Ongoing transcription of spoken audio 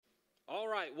All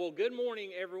right, well, good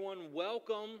morning, everyone.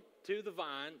 Welcome to the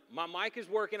Vine. My mic is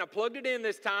working. I plugged it in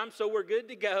this time, so we're good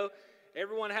to go.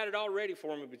 Everyone had it all ready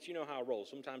for me, but you know how I roll.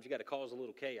 Sometimes you got to cause a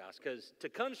little chaos, because to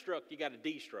construct, you got to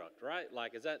destruct, right?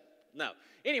 Like, is that? No.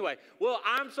 Anyway, well,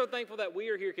 I'm so thankful that we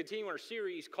are here continuing our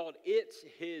series called It's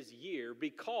His Year,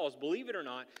 because, believe it or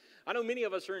not, I know many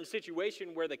of us are in a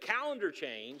situation where the calendar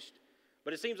changed,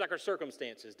 but it seems like our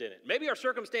circumstances didn't. Maybe our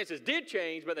circumstances did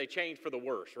change, but they changed for the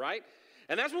worse, right?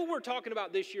 And that's what we're talking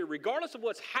about this year. Regardless of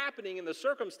what's happening in the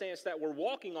circumstance that we're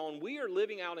walking on, we are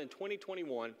living out in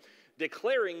 2021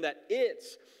 declaring that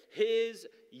it's His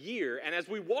year. And as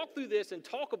we walk through this and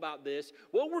talk about this,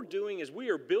 what we're doing is we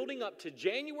are building up to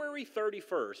January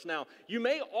 31st. Now, you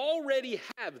may already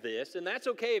have this, and that's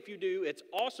okay if you do. It's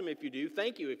awesome if you do.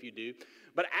 Thank you if you do.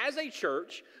 But as a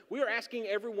church, we are asking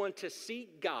everyone to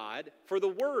seek God for the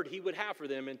word He would have for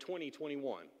them in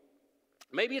 2021.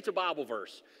 Maybe it's a Bible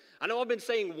verse. I know I've been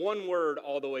saying one word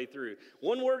all the way through.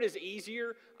 One word is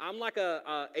easier. I'm like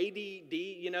a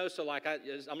ADD, so like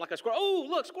I'm like a squirrel. Oh,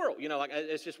 look, squirrel. Like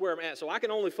it's just where I'm at. So I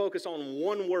can only focus on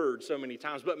one word so many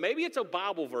times. But maybe it's a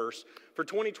Bible verse for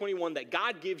 2021 that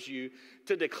God gives you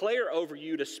to declare over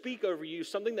you, to speak over you,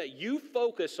 something that you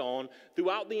focus on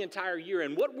throughout the entire year.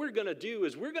 And what we're going to do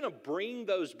is we're going to bring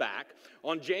those back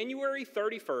on January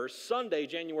 31st, Sunday,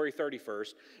 January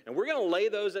 31st, and we're going to lay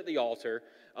those at the altar.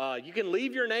 You can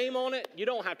leave your name on it. You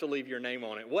don't have to leave your name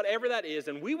on it, whatever that is.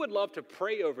 And we would love to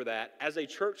pray over that as a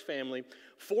church family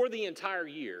for the entire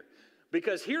year.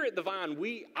 Because here at the Vine,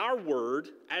 our word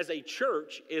as a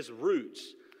church is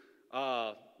roots.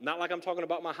 Not like I'm talking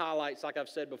about my highlights like I've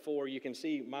said before. You can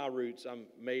see my roots. I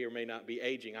may or may not be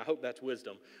aging. I hope that's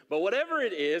wisdom. But whatever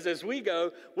it is, as we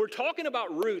go, we're talking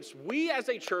about roots. We as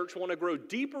a church want to grow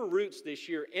deeper roots this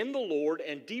year in the Lord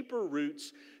and deeper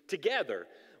roots together.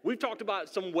 We've talked about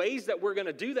some ways that we're going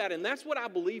to do that, and that's what I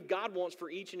believe God wants for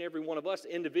each and every one of us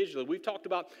individually. We've talked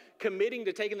about committing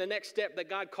to taking the next step that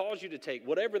God calls you to take,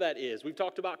 whatever that is. We've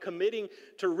talked about committing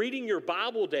to reading your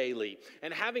Bible daily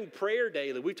and having prayer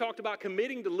daily. We've talked about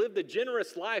committing to live the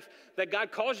generous life that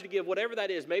God calls you to give, whatever that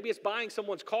is. Maybe it's buying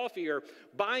someone's coffee or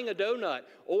buying a donut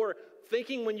or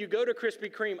thinking when you go to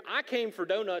Krispy Kreme, I came for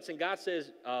donuts, and God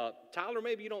says, Tyler,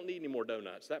 maybe you don't need any more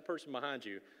donuts. That person behind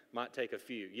you might take a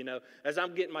few, as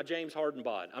I'm getting my James Harden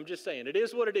bod. I'm just saying, it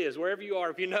is what it is, wherever you are.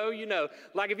 If you know, you know.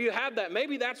 Like if you have that,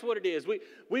 maybe that's what it is.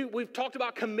 We've talked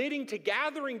about committing to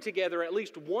gathering together at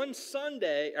least one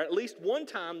Sunday, or at least one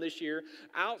time this year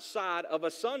outside of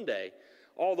a Sunday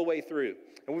all the way through.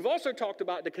 And we've also talked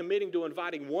about committing to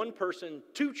inviting one person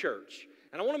to church.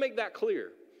 And I want to make that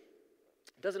clear.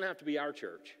 It doesn't have to be our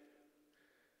church.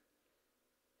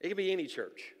 It can be any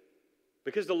church.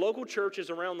 Because the local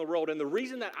churches around the world, and the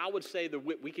reason that I would say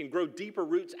that we can grow deeper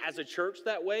roots as a church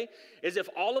that way is if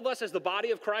all of us as the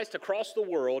body of Christ across the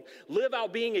world live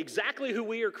out being exactly who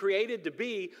we are created to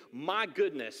be, my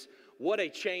goodness, what a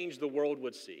change the world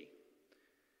would see.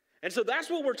 And so that's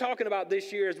what we're talking about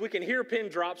this year as we can hear pin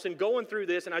drops and going through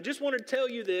this. And I just want to tell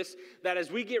you this, that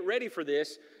as we get ready for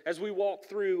this, as we walk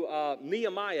through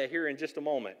Nehemiah here in just a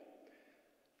moment,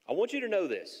 I want you to know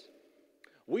this.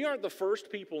 We aren't the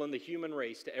first people in the human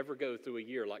race to ever go through a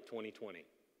year like 2020.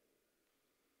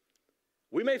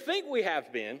 We may think we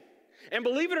have been, and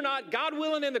believe it or not, God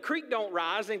willing and the creek don't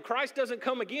rise and Christ doesn't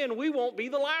come again, we won't be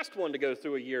the last one to go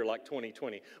through a year like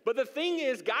 2020. But the thing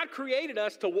is, God created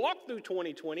us to walk through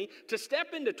 2020, to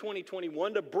step into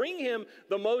 2021, to bring Him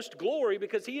the most glory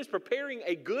because He is preparing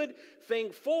a good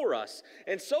thing for us.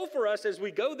 And so for us, as we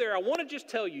go there, I want to just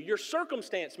tell you, your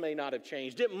circumstance may not have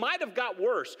changed. It might have got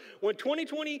worse. When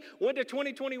 2020 went to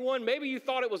 2021, maybe you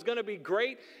thought it was going to be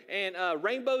great and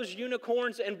rainbows,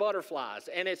 unicorns, and butterflies.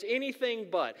 And it's anything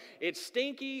but. It's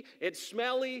stinky, it's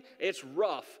smelly, it's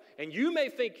rough. And you may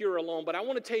think you're alone, but I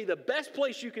want to tell you the best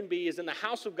place you can be is in the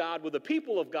house of God with the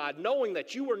people of God, knowing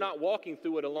that you are not walking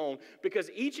through it alone, because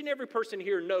each and every person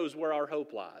here knows where our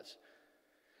hope lies.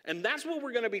 And that's what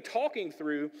we're going to be talking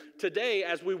through today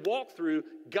as we walk through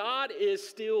God is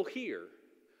still here.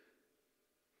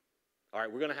 All right,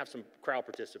 we're going to have some crowd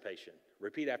participation.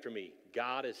 Repeat after me.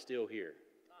 God is still here.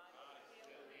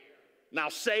 Now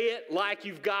say it like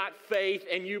you've got faith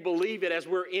and you believe it as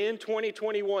we're in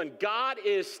 2021. God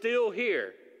is still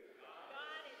here.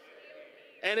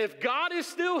 And if God is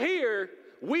still here,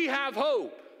 we have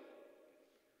hope.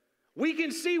 We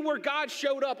can see where God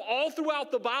showed up all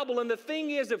throughout the Bible. And the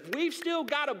thing is, if we've still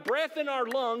got a breath in our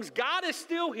lungs, God is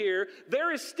still here.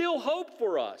 There is still hope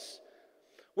for us.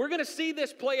 We're going to see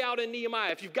this play out in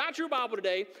Nehemiah. If you've got your Bible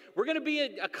today, we're going to be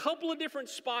at a couple of different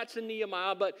spots in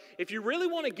Nehemiah, but if you really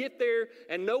want to get there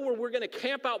and know where we're going to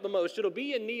camp out the most, it'll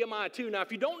be in Nehemiah 2. Now,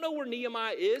 if you don't know where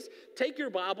Nehemiah is, take your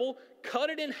Bible, cut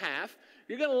it in half.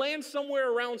 You're going to land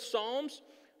somewhere around Psalms,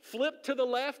 flip to the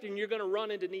left, and you're going to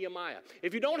run into Nehemiah.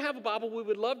 If you don't have a Bible, we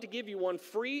would love to give you one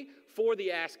free for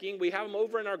the asking. We have them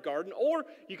over in our garden, or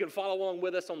you can follow along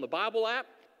with us on the Bible app.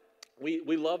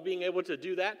 We love being able to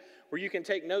do that, where you can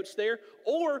take notes there.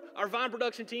 Or our Vine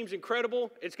production team's incredible.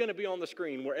 It's going to be on the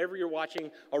screen wherever you're watching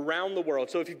around the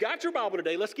world. So if you've got your Bible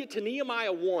today, let's get to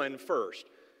Nehemiah 1 first.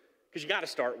 Because you got to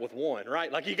start with 1,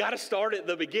 right? Like you got to start at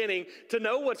the beginning to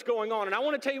know what's going on. And I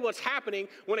want to tell you what's happening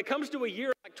when it comes to a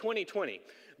year like 2020.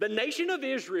 The nation of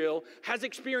Israel has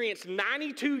experienced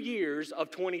 92 years of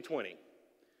 2020.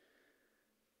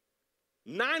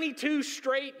 92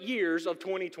 straight years of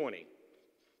 2020.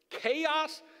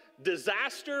 Chaos,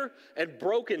 disaster, and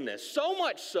brokenness. So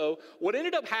much so, what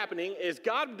ended up happening is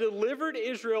God delivered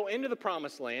Israel into the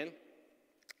promised land,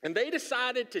 and they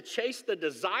decided to chase the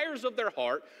desires of their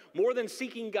heart more than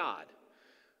seeking God,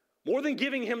 more than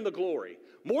giving him the glory,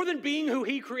 more than being who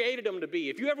he created them to be.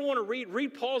 If you ever want to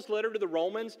read Paul's letter to the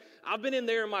Romans, I've been in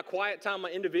there in my quiet time, my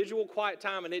individual quiet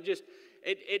time, and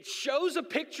it shows a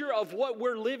picture of what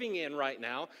we're living in right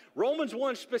now. Romans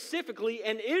 1 specifically,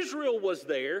 and Israel was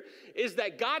there, is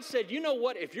that God said, you know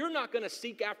what, if you're not going to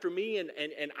seek after me and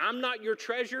I'm not your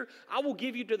treasure, I will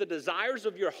give you to the desires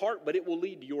of your heart, but it will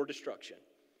lead to your destruction.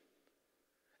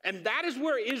 And that is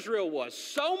where Israel was.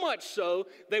 So much so,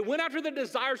 they went after the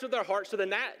desires of their heart. So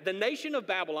the nation of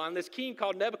Babylon, this king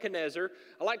called Nebuchadnezzar,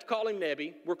 I like to call him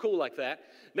Nebi. We're cool like that.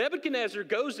 Nebuchadnezzar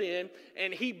goes in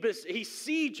and he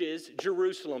sieges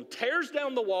Jerusalem, tears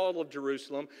down the wall of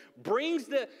Jerusalem, brings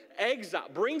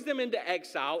them into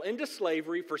exile, into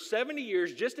slavery for 70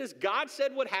 years, just as God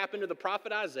said would happen to the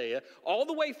prophet Isaiah, all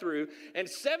the way through. And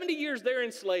 70 years they're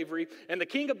in slavery. And the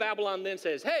king of Babylon then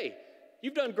says, hey,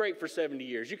 you've done great for 70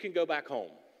 years. You can go back home.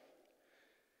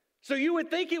 So you would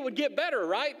think it would get better,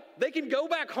 right? They can go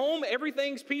back home.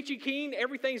 Everything's peachy keen.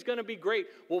 Everything's going to be great.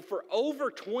 Well, for over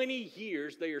 20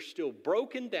 years, they are still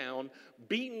broken down,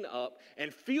 beaten up,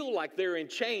 and feel like they're in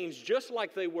chains just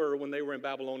like they were when they were in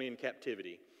Babylonian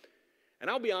captivity. And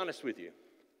I'll be honest with you.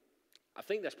 I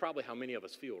think that's probably how many of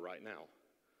us feel right now.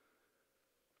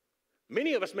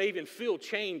 Many of us may even feel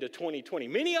chained to 2020.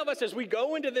 Many of us, as we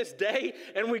go into this day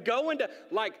and we go into,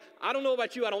 like, I don't know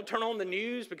about you, I don't turn on the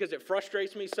news because it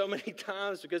frustrates me so many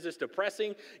times because it's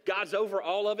depressing. God's over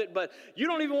all of it, but you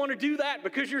don't even want to do that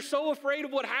because you're so afraid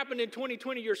of what happened in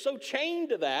 2020. You're so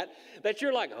chained to that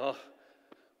you're like, oh,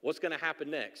 what's going to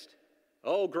happen next?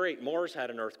 Oh, great, Mars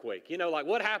had an earthquake. You know, like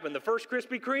what happened? The first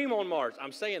Krispy Kreme on Mars.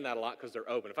 I'm saying that a lot because they're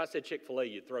open. If I said Chick-fil-A,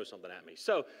 you'd throw something at me.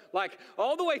 So, like,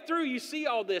 all the way through, you see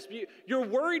all this. You're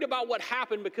worried about what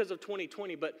happened because of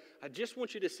 2020, but I just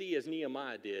want you to see, as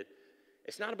Nehemiah did,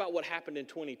 it's not about what happened in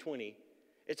 2020.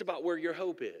 It's about where your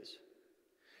hope is.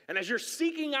 And as you're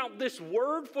seeking out this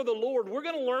word for the Lord, we're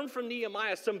going to learn from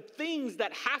Nehemiah some things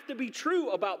that have to be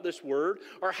true about this word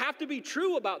or have to be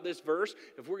true about this verse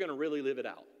if we're going to really live it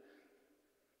out.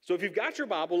 So if you've got your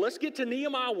Bible, let's get to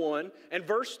Nehemiah 1 and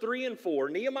verse 3 and 4.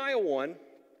 Nehemiah 1,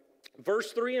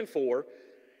 verse 3 and 4,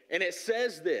 and it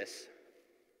says this.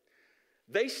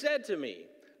 They said to me,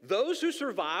 those who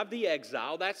survived the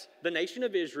exile, that's the nation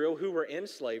of Israel who were in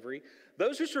slavery,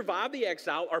 those who survived the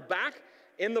exile are back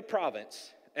in the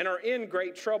province and are in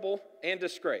great trouble and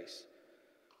disgrace.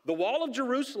 The wall of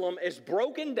Jerusalem is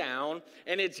broken down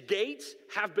and its gates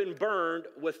have been burned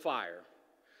with fire.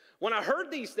 When I heard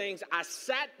these things, I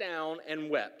sat down and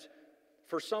wept.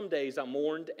 For some days I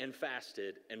mourned and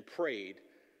fasted and prayed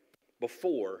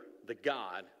before the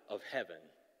God of heaven.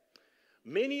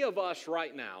 Many of us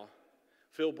right now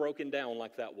feel broken down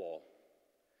like that wall.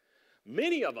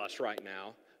 Many of us right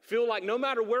now feel like no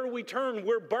matter where we turn,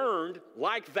 we're burned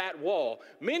like that wall.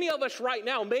 Many of us right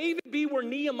now may even be where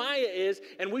Nehemiah is,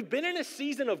 and we've been in a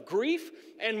season of grief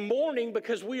and mourning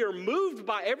because we are moved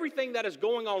by everything that is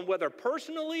going on, whether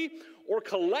personally or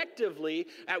collectively,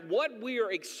 at what we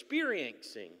are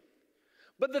experiencing.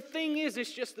 But the thing is,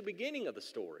 it's just the beginning of the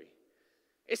story.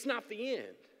 It's not the end.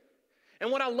 And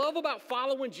what I love about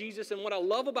following Jesus and what I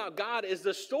love about God is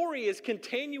the story is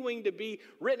continuing to be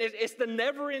written. It's the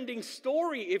never-ending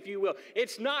story, if you will.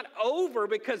 It's not over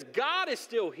because God is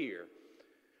still here.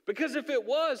 Because if it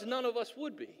was, none of us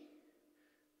would be.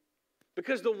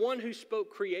 Because the one who spoke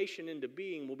creation into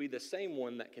being will be the same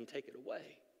one that can take it away.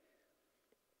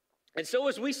 And so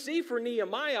as we see for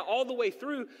Nehemiah all the way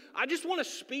through, I just want to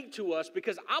speak to us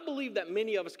because I believe that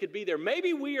many of us could be there.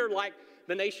 Maybe we are like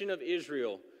the nation of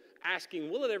Israel, asking,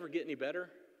 will it ever get any better?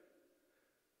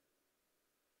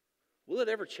 will it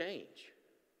ever change?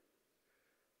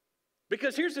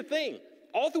 Because here's the thing.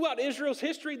 All throughout Israel's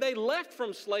history, they left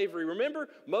from slavery. Remember,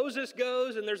 Moses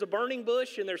goes and there's a burning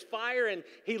bush and there's fire and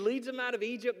he leads them out of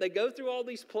Egypt. They go through all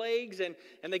these plagues and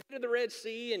they get to the Red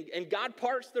Sea and God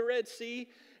parts the Red Sea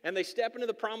and they step into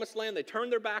the promised land. They turn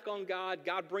their back on God.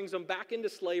 God brings them back into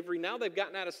slavery. Now they've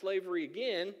gotten out of slavery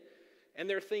again and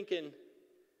they're thinking,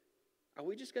 are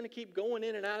we just going to keep going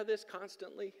in and out of this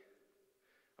constantly?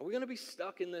 Are we going to be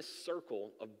stuck in this circle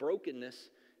of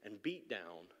brokenness and beat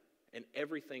down in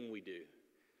everything we do?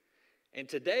 And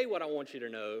today what I want you to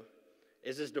know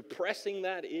is, as depressing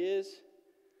that is,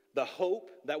 the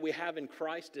hope that we have in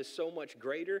Christ is so much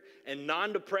greater and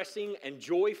non-depressing and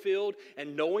joy-filled,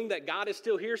 and knowing that God is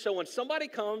still here. So when somebody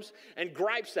comes and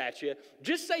gripes at you,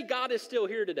 just say God is still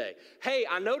here today. Hey,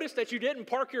 I noticed that you didn't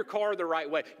park your car the right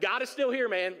way. God is still here,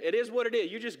 man. It is what it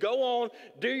is. You just go on,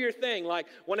 do your thing. Like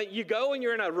when you go and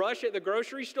you're in a rush at the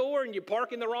grocery store and you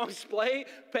park in the wrong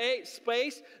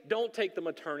space, don't take the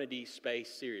maternity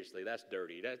space seriously. That's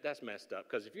dirty. That's messed up.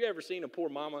 Because if you ever seen a poor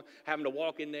mama having to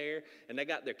walk in there and they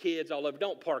got their kids all over,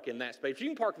 don't park in that space. You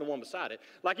can park in the one beside it.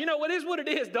 Like, it is what it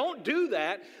is. Don't do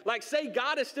that. Like, say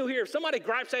God is still here. If somebody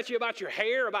gripes at you about your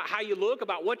hair, about how you look,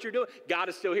 about what you're doing, God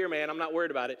is still here, man. I'm not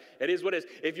worried about it. It is what it is.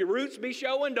 If your roots be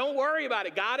showing, don't worry about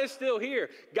it. God is still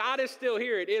here. God is still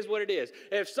here. It is what it is.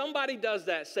 If somebody does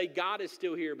that, say God is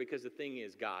still here, because the thing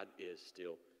is, God is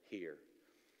still here.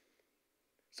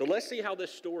 So let's see how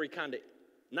this story kind of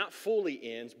not fully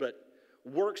ends, but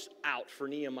works out for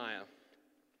Nehemiah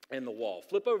and the wall.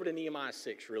 Flip over to Nehemiah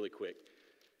 6 really quick.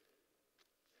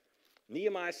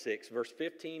 Nehemiah 6, verse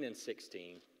 15 and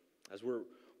 16. As we're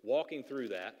walking through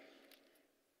that,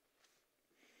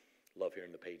 love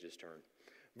hearing the pages turn.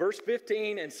 Verse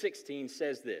 15 and 16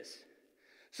 says this.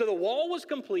 So the wall was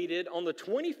completed on the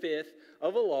 25th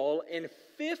of Elul in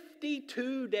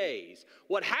 52 days.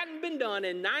 What hadn't been done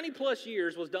in 90 plus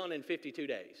years was done in 52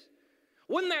 days.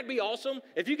 Wouldn't that be awesome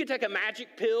if you could take a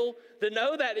magic pill to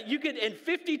know that you could, in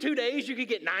 52 days, you could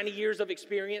get 90 years of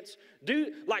experience?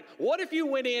 What if you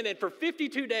went in and for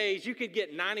 52 days, you could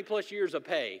get 90 plus years of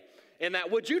pay? And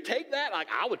would you take that?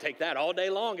 I would take that all day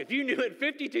long. If you knew in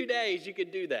 52 days you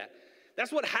could do that.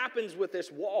 That's what happens with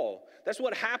this wall. That's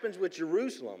what happens with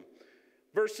Jerusalem.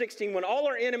 Verse 16, when all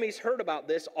our enemies heard about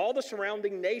this, all the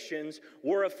surrounding nations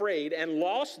were afraid and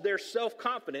lost their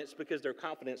self-confidence, because their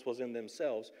confidence was in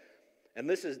themselves. And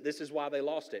this is why they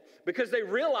lost it. Because they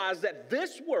realized that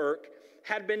this work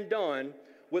had been done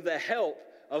with the help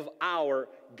of our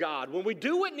God. When we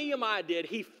do what Nehemiah did,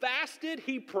 he fasted,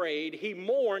 he prayed, he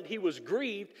mourned, he was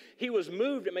grieved, he was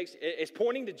moved. It's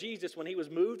pointing to Jesus when he was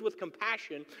moved with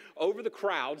compassion over the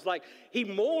crowds. Like, he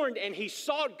mourned and he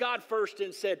sought God first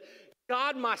and said,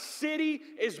 God, my city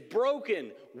is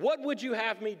broken. What would you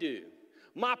have me do?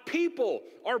 My people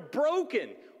are broken.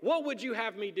 What would you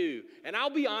have me do? And I'll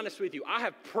be honest with you, I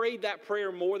have prayed that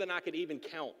prayer more than I could even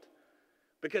count,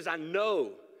 because I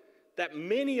know that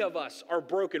many of us are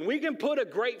broken. We can put a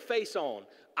great face on.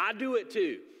 I do it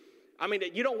too. I mean,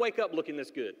 you don't wake up looking this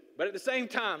good. But at the same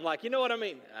time, you know what I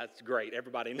mean? That's great.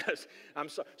 Everybody knows. I'm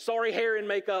sorry, hair and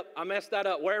makeup. I messed that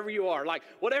up, wherever you are.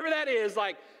 Whatever that is,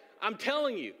 I'm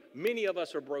telling you, many of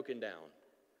us are broken down.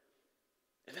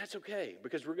 And that's okay,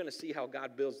 because we're going to see how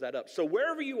God builds that up. So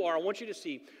wherever you are, I want you to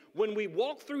see, when we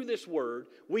walk through this word,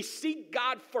 we seek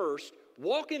God first,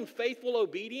 walk in faithful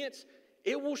obedience,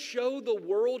 it will show the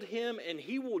world him, and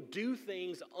he will do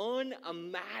things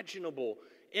unimaginable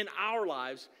in our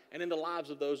lives and in the lives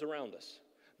of those around us.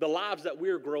 The lives that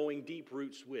we're growing deep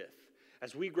roots with,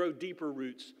 as we grow deeper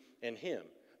roots in him.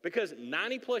 Because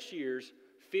 90 plus years,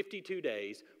 52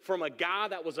 days, from a guy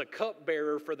that was a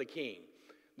cupbearer for the king,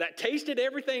 that tasted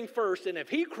everything first, and if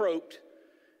he croaked,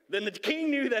 then the king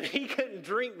knew that he couldn't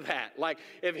drink that.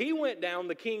 If he went down,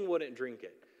 the king wouldn't drink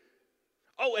it.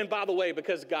 Oh, and by the way,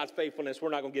 because of God's faithfulness,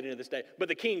 we're not going to get into this today, but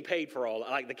the king paid for all.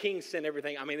 The king sent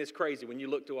everything. I mean, it's crazy when you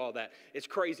look through all that. It's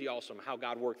crazy awesome how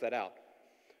God worked that out.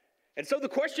 And so the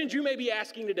questions you may be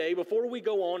asking today, before we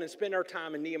go on and spend our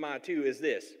time in Nehemiah 2, is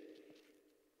this.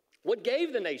 What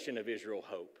gave the nation of Israel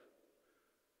hope?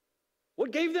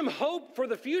 What gave them hope for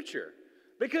the future?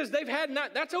 Because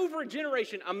that's over a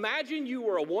generation. Imagine you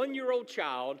were a 1-year-old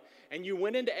child and you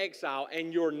went into exile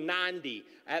and you're 90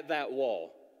 at that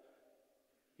wall.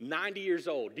 90 years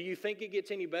old. Do you think it gets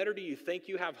any better? Do you think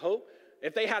you have hope?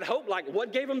 If they had hope,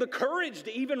 what gave them the courage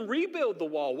to even rebuild the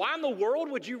wall? Why in the world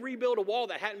would you rebuild a wall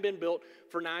that hadn't been built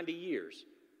for 90 years?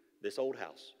 This old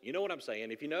house. You know what I'm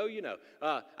saying. If you know, you know.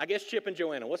 I guess Chip and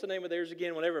Joanna. What's the name of theirs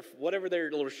again? Whatever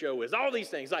their little show is. All these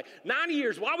things. 90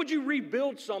 years. Why would you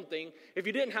rebuild something if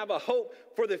you didn't have a hope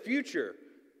for the future?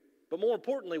 But more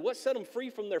importantly, what set them free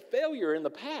from their failure in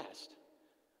the past?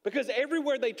 Because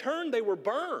everywhere they turned, they were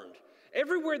burned.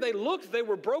 Everywhere they looked, they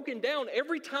were broken down.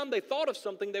 Every time they thought of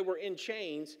something, they were in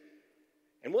chains.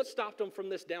 And what stopped them from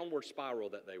this downward spiral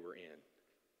that they were in?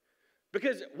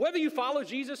 Because whether you follow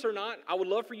Jesus or not, I would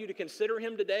love for you to consider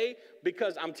him today,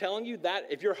 because I'm telling you that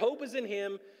if your hope is in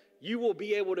him, you will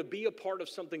be able to be a part of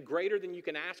something greater than you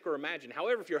can ask or imagine.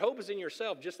 However, if your hope is in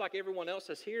yourself, just like everyone else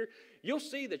is here, you'll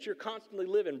see that you're constantly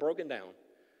living broken down.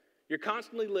 You're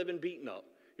constantly living beaten up.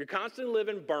 You're constantly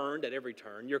living burned at every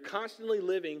turn. You're constantly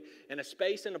living in a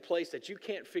space and a place that you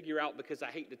can't figure out, because I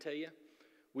hate to tell you,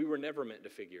 we were never meant to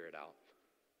figure it out.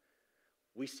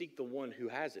 We seek the one who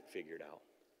has it figured out.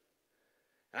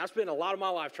 And I spent a lot of my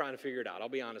life trying to figure it out, I'll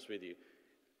be honest with you.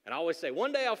 And I always say,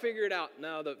 one day I'll figure it out.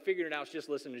 No, the figuring it out is just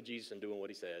listening to Jesus and doing what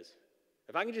he says.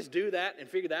 If I can just do that and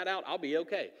figure that out, I'll be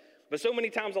okay. But so many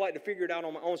times I like to figure it out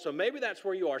on my own, so maybe that's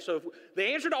where you are. So the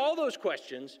answer to all those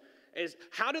questions is,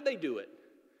 how did they do it?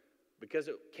 Because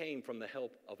it came from the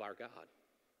help of our God.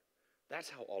 That's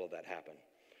how all of that happened.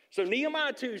 So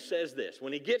Nehemiah 2 says this.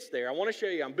 When he gets there, I want to show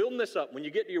you, I'm building this up when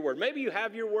you get to your word. Maybe you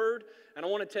have your word, and I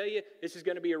want to tell you, this is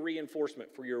going to be a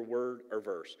reinforcement for your word or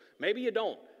verse. Maybe you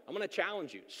don't. I'm going to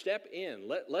challenge you. Step in.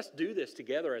 Let's do this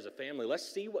together as a family. Let's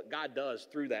see what God does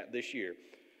through that this year.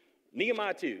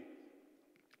 Nehemiah 2,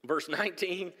 verse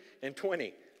 19 and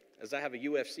 20. As I have a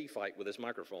UFC fight with this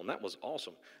microphone. That was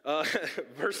awesome.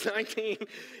 Verse 19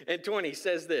 and 20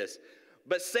 says this.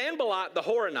 But Sanballat the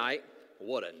Horonite,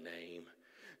 what a name,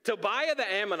 Tobiah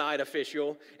the Ammonite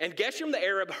official, and Geshem the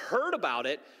Arab heard about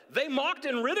it. They mocked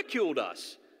and ridiculed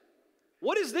us.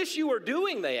 What is this you are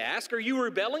doing, they asked. Are you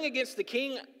rebelling against the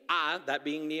king? I, that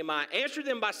being Nehemiah, answered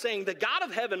them by saying, the God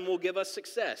of heaven will give us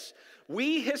success.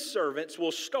 We, his servants,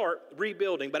 will start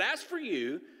rebuilding. But as for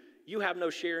you, you have no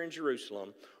share in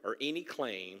Jerusalem or any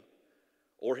claim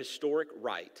or historic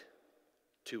right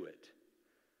to it.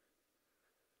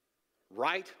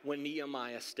 Right when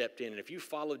Nehemiah stepped in, and if you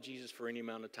followed Jesus for any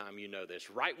amount of time, you know this.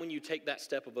 Right when you take that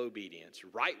step of obedience,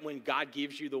 right when God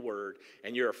gives you the word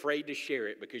and you're afraid to share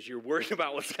it because you're worried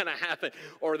about what's going to happen,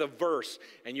 or the verse,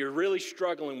 and you're really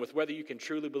struggling with whether you can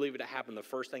truly believe it to happen, the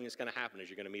first thing that's going to happen is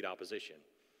you're going to meet opposition.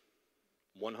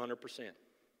 100%.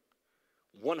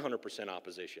 100%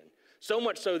 opposition. So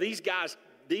much so these guys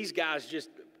just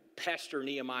pester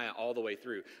Nehemiah all the way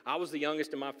through. I was the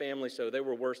youngest in my family, so they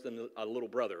were worse than a little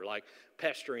brother, like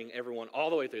pestering everyone all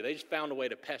the way through. They just found a way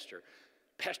to pester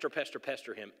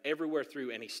him everywhere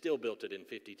through, and he still built it in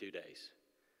 52 days.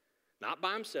 Not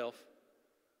by himself,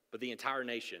 but the entire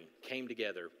nation came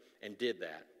together and did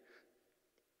that.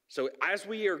 So as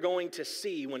we are going to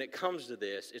see when it comes to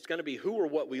this, it's going to be who or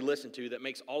what we listen to that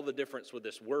makes all the difference with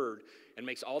this word, and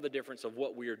makes all the difference of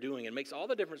what we are doing, and makes all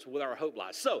the difference with our hope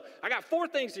lies. So I got 4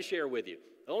 things to share with you.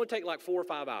 It'll only take like 4 or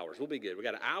 5 hours. We'll be good. We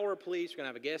got an hour, please. We're going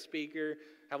to have a guest speaker,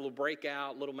 have a little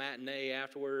breakout, little matinee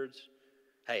afterwards.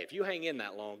 Hey, if you hang in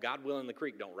that long, God willing, the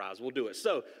creek don't rise. We'll do it.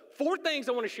 So 4 things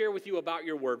I want to share with you about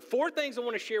your word. 4 things I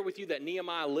want to share with you that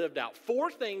Nehemiah lived out.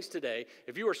 4 things today,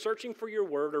 if you are searching for your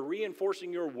word or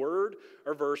reinforcing your word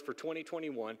or verse for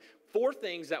 2021, 4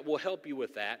 things that will help you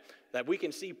with that we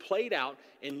can see played out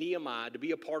in Nehemiah to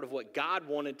be a part of what God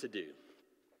wanted to do.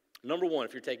 Number 1,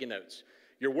 if you're taking notes,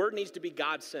 your word needs to be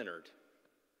God-centered.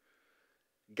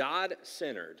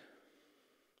 God-centered.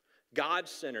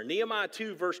 God-centered. Nehemiah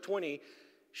 2, verse 20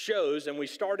 shows, and we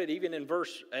started even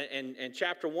in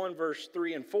chapter 1, verse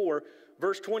 3 and 4,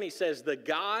 verse 20 says, the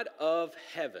God of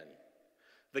heaven.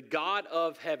 The God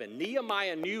of heaven.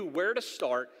 Nehemiah knew where to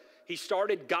start. He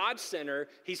started God-centered.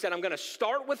 He said, I'm going to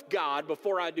start with God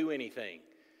before I do anything.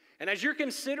 And as you're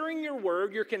considering your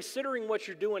word, you're considering what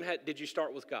you're doing, did you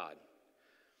start with God?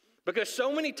 Because so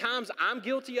many times I'm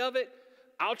guilty of it.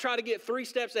 I'll try to get 3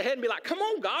 steps ahead and be like, come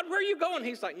on, God, where are you going?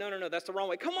 He's like, no, that's the wrong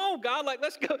way. Come on, God, like,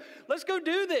 let's go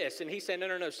do this. And he said,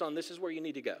 no, son, this is where you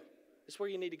need to go. This is where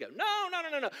you need to go. No.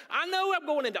 I know I'm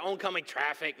going into oncoming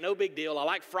traffic. No big deal. I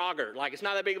like Frogger. Like, it's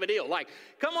not that big of a deal. Like,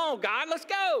 come on, God, let's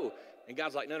go. And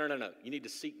God's like, no. You need to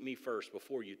seek me first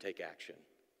before you take action.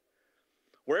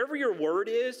 Wherever your word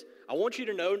is, I want you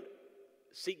to know,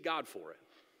 seek God for it.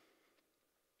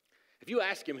 If you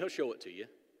ask him, he'll show it to you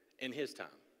in his time,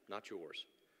 not yours.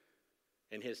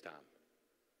 In his time.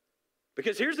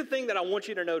 Because here's the thing that I want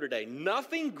you to know today.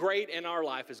 Nothing great in our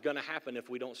life is going to happen if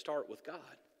we don't start with God.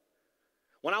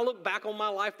 When I look back on my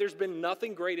life, there's been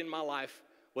nothing great in my life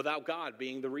without God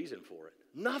being the reason for it.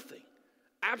 Nothing.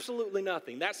 Absolutely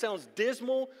nothing. That sounds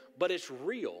dismal, but it's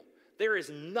real. There is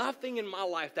nothing in my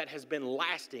life that has been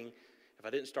lasting if I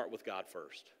didn't start with God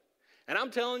first. And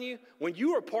I'm telling you, when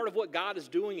you are part of what God is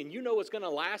doing and you know it's going to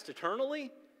last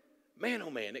eternally, man,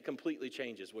 oh man, it completely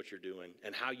changes what you're doing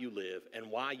and how you live and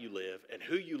why you live and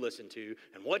who you listen to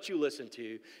and what you listen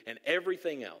to and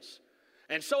everything else.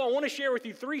 And so I want to share with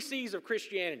you 3 C's of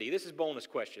Christianity. This is bonus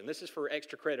question. This is for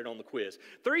extra credit on the quiz.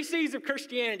 3 C's of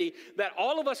Christianity that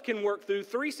all of us can work through.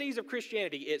 3 C's of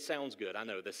Christianity. It sounds good. I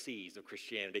know, the C's of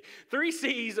Christianity. 3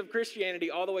 C's of Christianity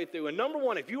all the way through. And number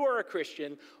 1, if you are a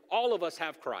Christian, all of us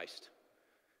have Christ.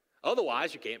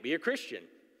 Otherwise, you can't be a Christian.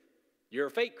 You're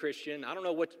a fake Christian. I don't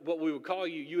know what we would call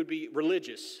you. You would be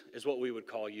religious is what we would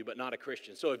call you, but not a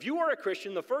Christian. So if you are a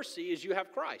Christian, the first C is you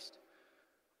have Christ.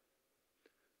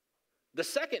 The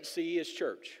second C is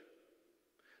church.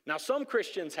 Now, some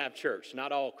Christians have church.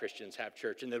 Not all Christians have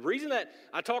church. And the reason that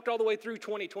I talked all the way through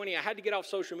 2020, I had to get off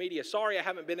social media. Sorry, I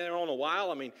haven't been there in a while.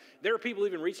 I mean, there are people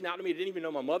even reaching out to me that didn't even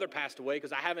know my mother passed away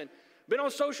because I haven't been on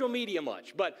social media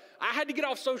much. But I had to get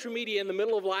off social media in the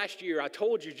middle of last year. I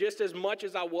told you just as much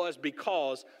as I was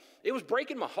because it was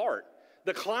breaking my heart.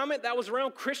 The climate that was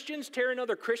around, Christians tearing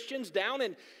other Christians down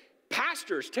and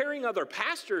pastors tearing other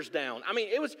pastors down. I mean,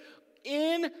 it was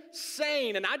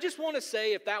insane. And I just want to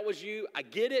say, if that was you, I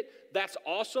get it. That's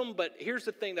awesome. But here's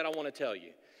the thing that I want to tell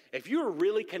you. If you're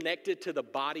really connected to the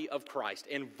body of Christ,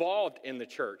 involved in the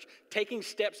church, taking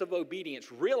steps of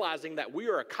obedience, realizing that we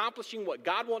are accomplishing what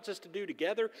God wants us to do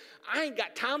together, I ain't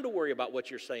got time to worry about what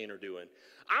you're saying or doing.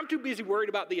 I'm too busy worried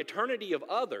about the eternity of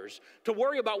others to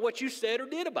worry about what you said or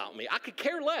did about me. I could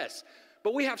care less.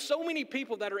 But we have so many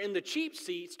people that are in the cheap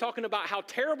seats talking about how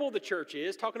terrible the church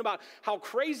is, talking about how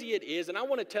crazy it is. And I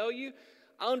want to tell you,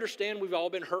 I understand we've all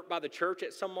been hurt by the church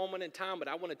at some moment in time, but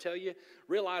I want to tell you,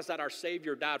 realize that our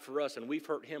Savior died for us and we've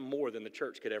hurt him more than the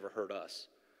church could ever hurt us.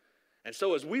 And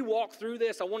so as we walk through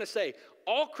this, I want to say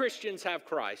all Christians have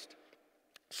Christ.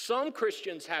 Some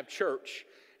Christians have church.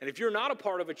 And if you're not a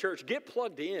part of a church, get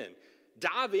plugged in.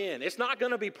 Dive in. It's not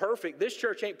going to be perfect. This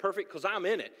church ain't perfect because I'm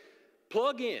in it.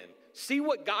 Plug in. See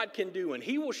what God can do, and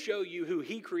he will show you who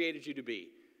he created you to be.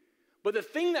 But the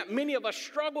thing that many of us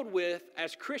struggled with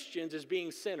as Christians is being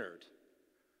centered.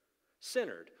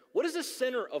 Centered. What is the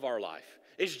center of our life?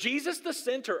 Is Jesus the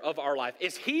center of our life?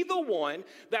 Is he the one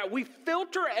that we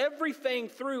filter everything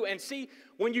through and see?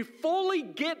 When you fully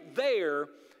get there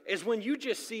is when you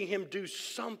just see him do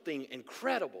something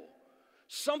incredible.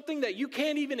 Something that you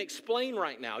can't even explain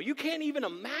right now. You can't even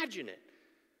imagine it.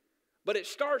 But it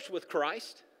starts with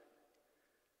Christ.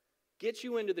 Gets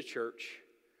you into the church,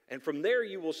 and from there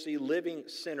you will see living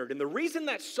centered. And the reason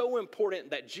that's so important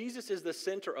that Jesus is the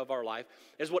center of our life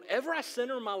is whatever I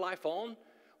center my life on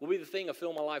will be the thing I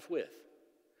fill my life with.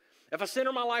 If I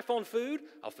center my life on food,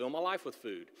 I'll fill my life with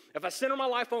food. If I center my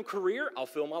life on career, I'll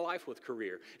fill my life with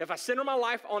career. If I center my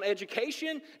life on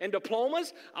education and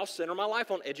diplomas, I'll center my life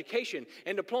on education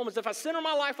and diplomas. If I center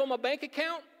my life on my bank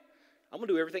account, I'm going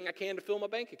to do everything I can to fill my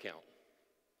bank account.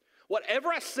 Whatever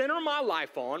I center my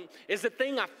life on is the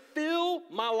thing I fill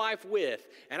my life with.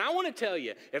 And I want to tell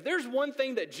you, if there's one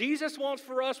thing that Jesus wants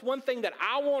for us, one thing that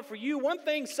I want for you, one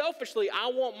thing selfishly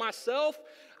I want myself,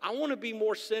 I want to be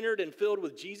more centered and filled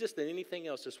with Jesus than anything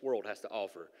else this world has to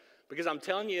offer. Because I'm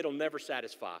telling you, it'll never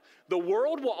satisfy. The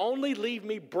world will only leave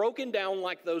me broken down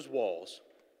like those walls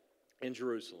in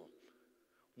Jerusalem.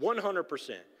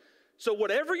 100%. So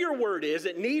whatever your word is,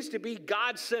 it needs to be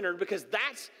God-centered because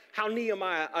that's how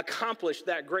Nehemiah accomplished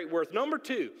that great work. Number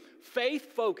 2,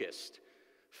 faith-focused.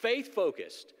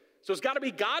 Faith-focused. So it's got to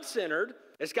be God-centered.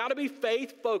 It's got to be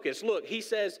faith-focused. Look, he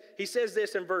says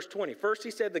this in verse 20. First he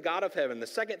said the God of heaven. The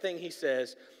second thing he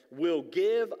says, will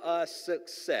give us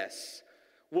success.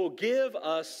 Will give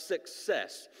us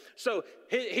success. So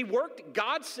he worked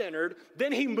God-centered,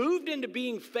 then he moved into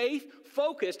being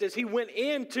faith-focused as he went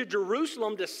into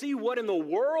Jerusalem to see what in the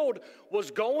world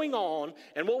was going on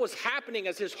and what was happening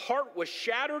as his heart was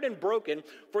shattered and broken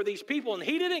for these people. And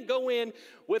he didn't go in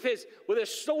with his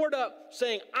sword up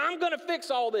saying, I'm going to fix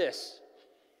all this.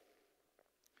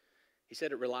 He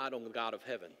said it relied on the God of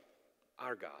heaven,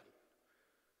 our God.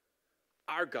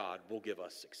 Our God will give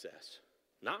us success,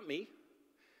 not me.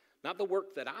 Not the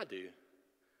work that I do,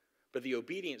 but the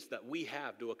obedience that we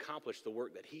have to accomplish the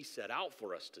work that he set out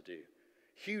for us to do.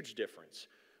 Huge difference.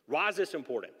 Why is this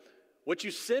important? What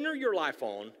you center your life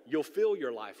on, you'll fill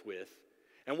your life with.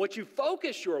 And what you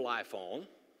focus your life on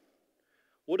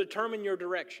will determine your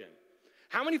direction.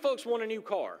 How many folks want a new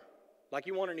car? Like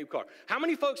you want a new car. How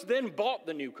many folks then bought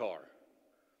the new car?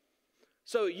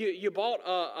 So you bought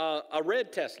a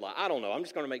red Tesla. I don't know. I'm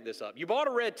just going to make this up. You bought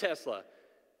a red Tesla.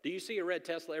 Do you see a red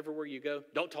Tesla everywhere you go?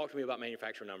 Don't talk to me about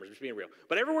manufacturing numbers, just being real.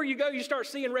 But everywhere you go, you start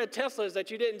seeing red Teslas that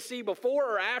you didn't see before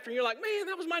or after, and you're like, man,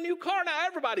 that was my new car. Now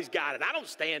everybody's got it. I don't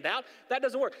stand out. That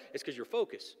doesn't work. It's because you're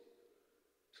focused.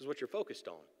 This is what you're focused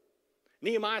on.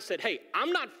 Nehemiah said, hey,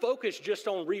 I'm not focused just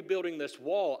on rebuilding this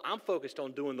wall. I'm focused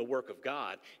on doing the work of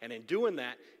God. And in doing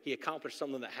that, he accomplished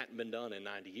something that hadn't been done in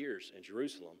 90 years in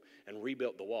Jerusalem and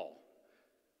rebuilt the wall.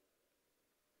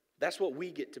 That's what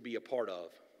we get to be a part of.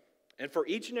 And for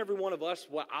each and every one of us,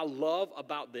 what I love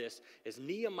about this is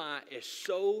Nehemiah is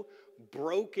so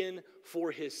broken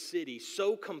for his city,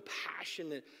 so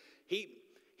compassionate.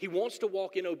 He wants to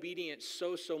walk in obedience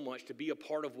so much to be a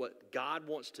part of what God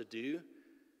wants to do,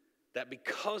 that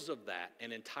because of that,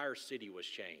 an entire city was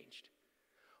changed.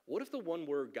 What if the one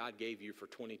word God gave you for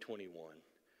 2021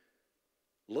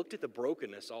 looked at the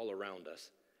brokenness all around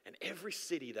us, and every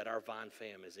city that our Vine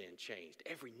fam is in changed,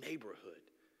 every neighborhood,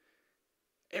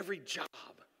 every job,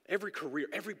 every career,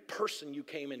 every person you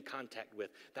came in contact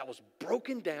with that was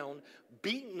broken down,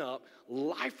 beaten up,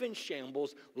 life in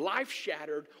shambles, life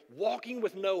shattered, walking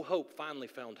with no hope, finally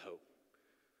found hope?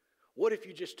 What if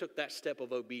you just took that step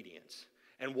of obedience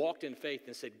and walked in faith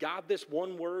and said, God, this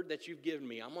one word that you've given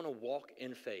me, I'm going to walk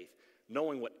in faith,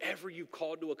 knowing whatever you've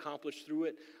called to accomplish through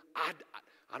it,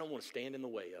 I don't want to stand in the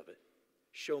way of it.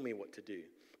 Show me what to do.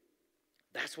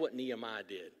 That's what Nehemiah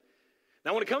did.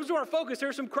 Now, when it comes to our focus,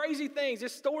 there's some crazy things.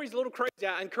 This story's a little crazy.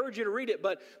 I encourage you to read it.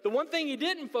 But the one thing he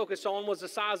didn't focus on was the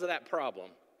size of that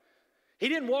problem. He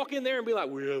didn't walk in there and be like,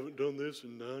 we haven't done this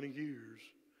in 90 years.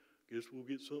 Guess we'll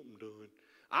get something done.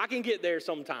 I can get there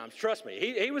sometimes. Trust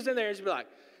me. He was in there and he'd be like,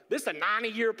 this is a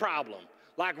 90-year problem.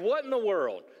 Like, what in the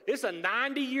world? It's a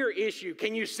 90-year issue.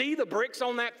 Can you see the bricks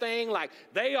on that thing? Like,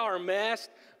 they are messed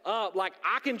up. Like,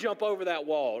 I can jump over that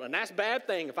wall, and that's a bad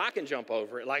thing if I can jump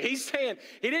over it. Like, he's saying,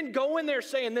 he didn't go in there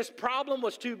saying this problem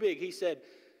was too big. He said,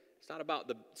 it's not about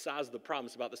the size of the problem,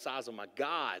 it's about the size of my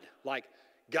God. Like,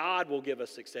 God will give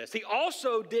us success. He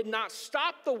also did not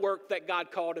stop the work that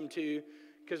God called him to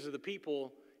because of the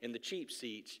people in the cheap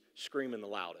seats screaming the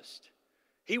loudest.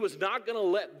 He was not going to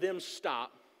let them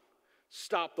stop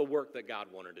the work that God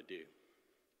wanted to do.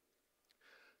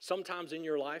 Sometimes in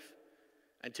your life,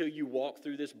 until you walk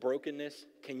through this brokenness,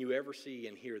 can you ever see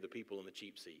and hear the people in the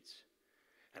cheap seats?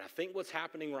 And I think what's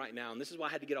happening right now, and this is why I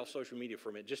had to get off social media for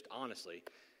a minute, just honestly,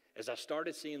 as I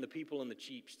started seeing the people in the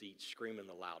cheap seats screaming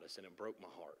the loudest, and it broke my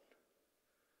heart.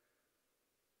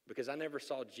 Because I never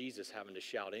saw Jesus having to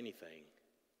shout anything.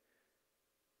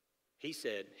 He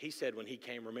said when he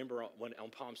came, remember when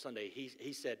on Palm Sunday,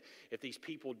 he said, if these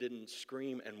people didn't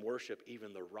scream and worship,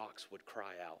 even the rocks would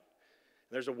cry out.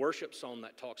 And there's a worship song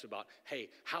that talks about, hey,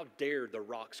 how dare the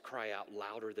rocks cry out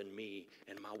louder than me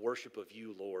and my worship of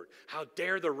you, Lord? How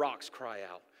dare the rocks cry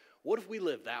out? What if we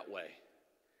live that way?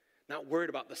 Not worried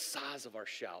about the size of our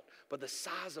shout, but the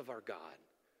size of our God.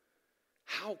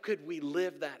 How could we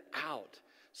live that out?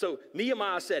 So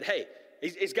Nehemiah said, hey,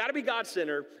 it's got to be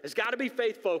God-centered. It's got to be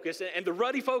faith-focused. And the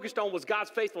rut he focused on was God's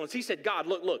faithfulness. He said, God,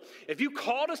 look, if you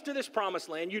called us to this promised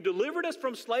land, you delivered us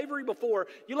from slavery before,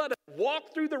 you let us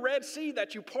walk through the Red Sea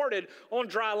that you parted on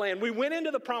dry land. We went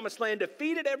into the promised land,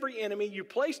 defeated every enemy you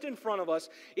placed in front of us.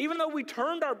 Even though we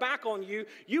turned our back on you,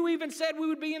 you even said we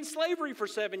would be in slavery for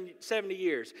 70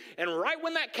 years. And right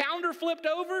when that calendar flipped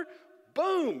over,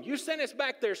 boom, you sent us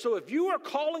back there. So if you are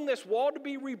calling this wall to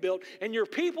be rebuilt and your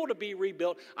people to be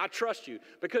rebuilt, I trust you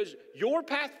because your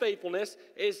path faithfulness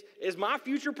is my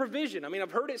future provision. I mean,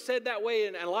 I've heard it said that way,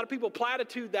 and a lot of people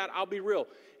platitude that. I'll be real.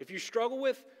 If you struggle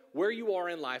with where you are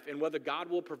in life and whether God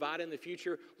will provide in the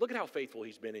future, look at how faithful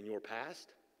he's been in your past.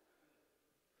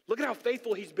 Look at how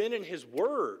faithful he's been in his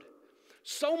word.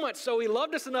 So much so he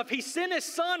loved us enough. He sent his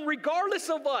son regardless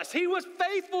of us. He was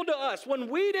faithful to us when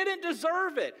we didn't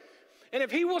deserve it. And if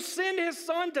he will send his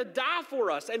son to die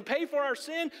for us and pay for our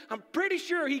sin, I'm pretty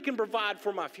sure he can provide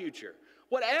for my future,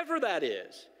 whatever that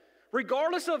is.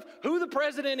 Regardless of who the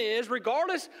president is,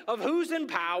 regardless of who's in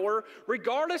power,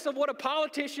 regardless of what a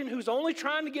politician who's only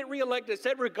trying to get reelected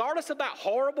said, regardless of that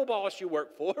horrible boss you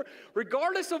work for,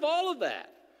 regardless of all of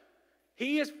that,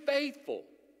 he is faithful.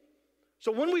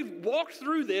 So when we've walked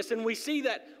through this and we see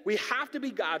that we have to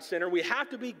be God-centered, we have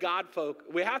to be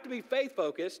God-focused, we have to be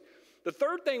faith-focused, the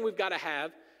third thing we've got to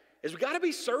have is we've got to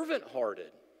be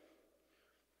servant-hearted.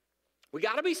 We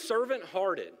got to be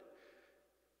servant-hearted.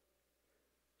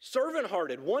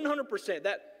 Servant-hearted, 100%.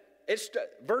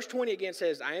 Verse 20 again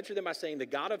says, I answered them by saying, the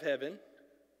God of heaven,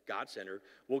 God-centered,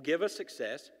 will give us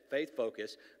success,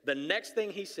 faith-focused. The next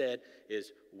thing he said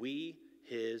is, we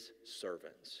his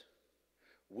servants.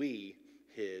 We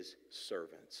his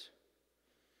servants.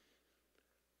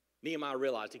 Nehemiah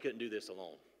realized he couldn't do this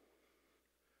alone.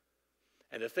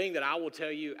 And the thing that I will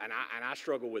tell you, and I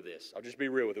struggle with this. I'll just be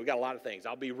real with you. We got a lot of things.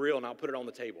 I'll be real and I'll put it on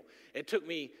the table. It took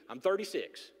me, I'm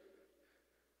 36.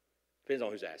 Depends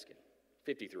on who's asking.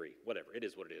 53, whatever. It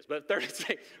is what it is. But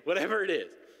 36, whatever it is.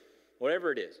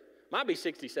 whatever it is. Might be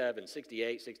 67,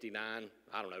 68, 69,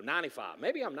 I don't know, 95.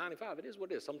 Maybe I'm 95. It is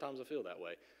what it is. Sometimes I feel that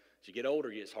way. As you get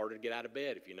older, it's harder to get out of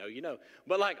bed. If you know, you know.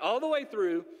 But like all the way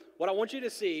through, what I want you to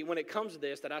see when it comes to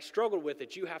this that I struggled with,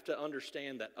 that you have to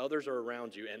understand that others are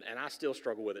around you, and I still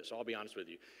struggle with it, so I'll be honest with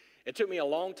you. It took me a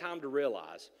long time to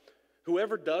realize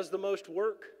whoever does the most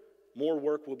work, more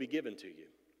work will be given to you.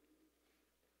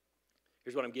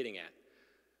 Here's what I'm getting at.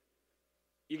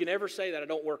 You can never say that I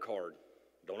don't work hard.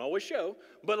 Don't always show,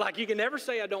 but like you can never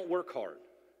say I don't work hard.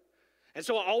 And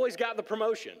so I always got the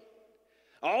promotion.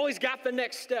 I always got the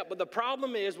next step. But the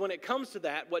problem is when it comes to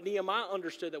that, what Nehemiah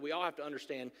understood that we all have to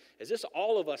understand is this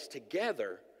all of us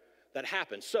together that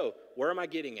happens. So where am I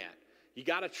getting at? You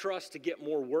got to trust to get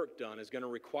more work done is going to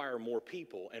require more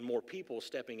people, and more people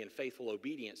stepping in faithful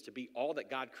obedience to be all that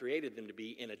God created them to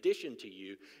be in addition to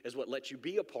you is what lets you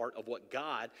be a part of what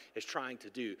God is trying to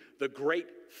do. The great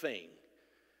thing.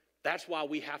 That's why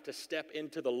we have to step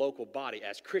into the local body.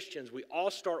 As Christians, we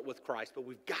all start with Christ, but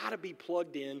we've got to be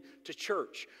plugged in to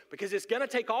church because it's going to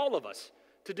take all of us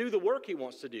to do the work he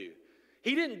wants to do.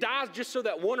 He didn't die just so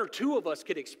that one or two of us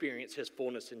could experience his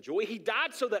fullness and joy. He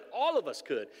died so that all of us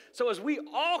could. So as we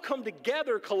all come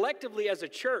together collectively as a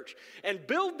church and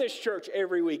build this church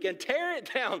every week and tear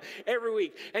it down every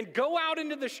week and go out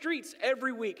into the streets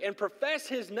every week and profess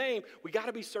his name, we got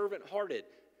to be servant-hearted.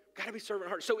 Got to be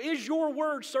servant-hearted. So is your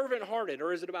word servant-hearted,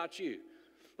 or is it about you?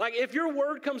 Like if your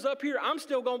word comes up here, I'm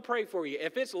still going to pray for you.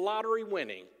 If it's lottery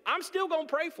winning, I'm still going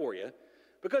to pray for you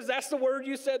because that's the word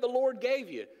you said the Lord gave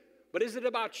you. But is it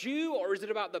about you, or is it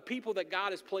about the people that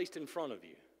God has placed in front of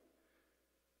you?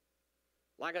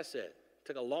 Like I said, it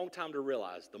took a long time to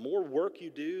realize the more work you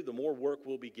do, the more work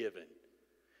will be given.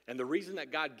 And the reason that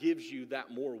God gives you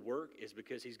that more work is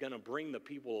because he's going to bring the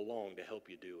people along to help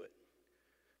you do it.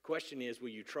 Question is, will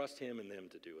you trust him and them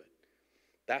to do it?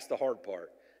 That's the hard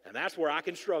part. And that's where I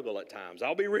can struggle at times.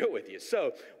 I'll be real with you.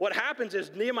 So what happens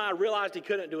is Nehemiah realized he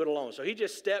couldn't do it alone. So he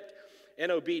just stepped in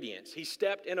obedience. He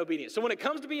stepped in obedience. So when it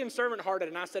comes to being servant-hearted,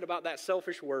 and I said about that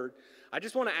selfish word, I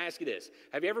just want to ask you this.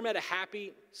 Have you ever met a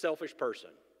happy, selfish person?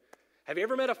 Have you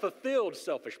ever met a fulfilled,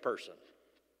 selfish person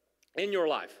in your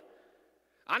life?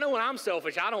 I know when I'm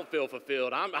selfish, I don't feel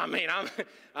fulfilled. I'm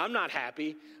not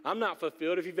happy. I'm not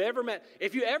fulfilled.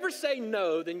 If you ever say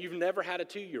no, then you've never had a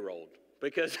 2-year-old.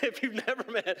 Because if you've never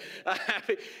met a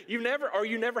happy, you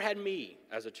never had me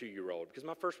as a 2-year-old. Because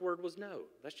my first word was no.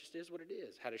 That just is what it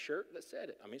is. Had a shirt that said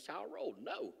it. I mean, it's how I rolled.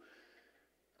 No.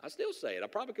 I still say it. I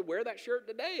probably could wear that shirt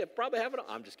today. I probably have it on.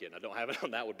 I'm just kidding. I don't have it on.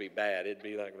 That would be bad. It'd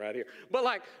be like right here. But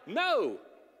like, no.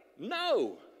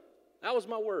 That was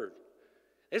my word.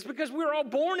 It's because we're all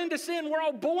born into sin. We're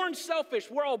all born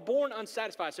selfish. We're all born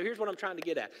unsatisfied. So here's what I'm trying to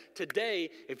get at. Today,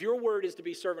 if your word is to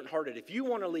be servant-hearted, if you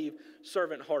want to leave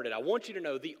servant-hearted, I want you to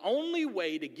know the only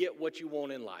way to get what you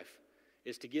want in life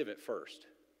is to give it first.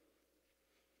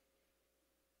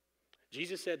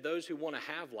 Jesus said those who want to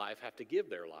have life have to give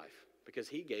their life because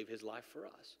he gave his life for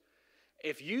us.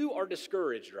 If you are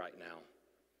discouraged right now,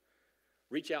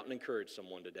 reach out and encourage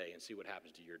someone today and see what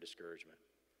happens to your discouragement.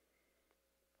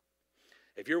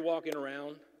 If you're walking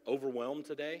around overwhelmed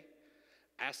today,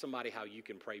 ask somebody how you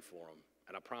can pray for them,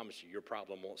 and I promise you, your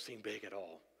problem won't seem big at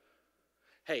all.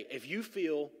 Hey, if you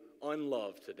feel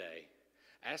unloved today,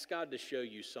 ask God to show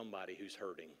you somebody who's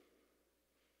hurting.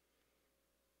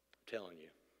 I'm telling you,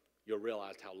 you'll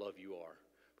realize how loved you are,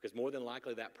 because more than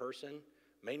likely that person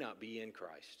may not be in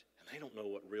Christ, and they don't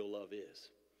know what real love is.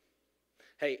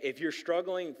 Hey, if you're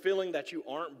struggling, feeling that you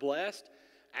aren't blessed,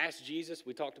 ask Jesus.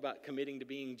 We talked about committing to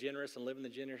being generous and living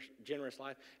the generous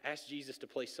life. Ask Jesus to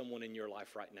place someone in your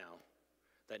life right now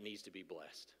that needs to be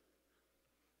blessed,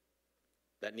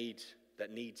 that needs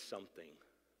something,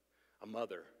 a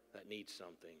mother that needs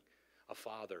something, a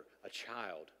father, a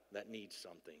child that needs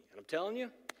something. And I'm telling you,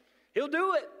 he'll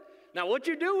do it. Now, what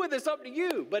you do with it's up to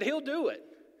you, but he'll do it.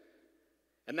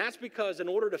 And that's because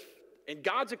in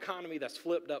God's economy that's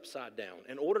flipped upside down,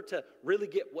 in order to really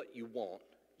get what you want,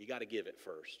 you got to give it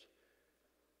first.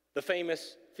 The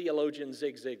famous theologian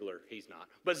Zig Ziglar, he's not,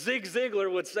 but Zig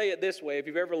Ziglar would say it this way, if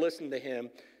you've ever listened to him,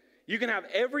 you can have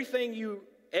everything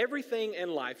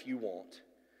in life you want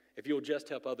if you'll just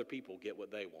help other people get what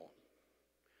they want.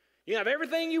 You can have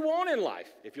everything you want in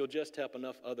life if you'll just help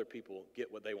enough other people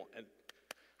get what they want. And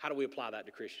how do we apply that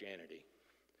to Christianity?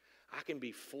 I can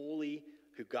be fully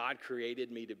who God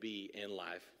created me to be in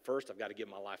life. First, I've got to give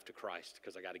my life to Christ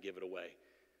because I got to give it away.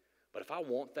 But if I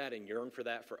want that and yearn for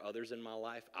that for others in my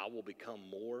life, I will become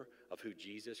more of who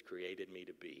Jesus created me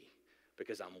to be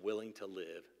because I'm willing to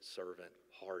live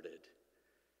servant-hearted.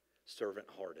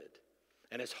 Servant-hearted.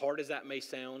 And as hard as that may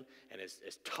sound, and as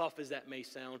tough as that may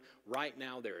sound, right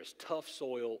now there is tough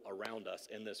soil around us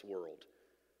in this world.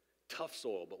 Tough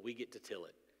soil, but we get to till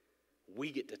it.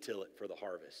 We get to till it for the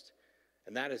harvest.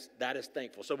 And that is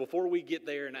thankful. So before we get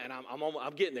there, and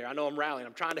I'm getting there. I know I'm rallying.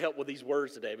 I'm trying to help with these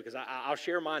words today because I'll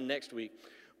share mine next week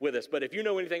with us. But if you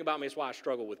know anything about me, it's why I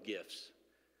struggle with gifts.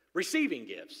 Receiving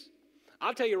gifts.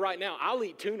 I'll tell you right now, I'll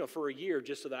eat tuna for a year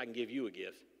just so that I can give you a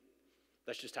gift.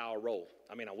 That's just how I roll.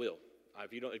 I mean, I will.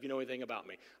 If you know anything about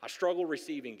me. I struggle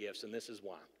receiving gifts, and this is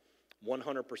why.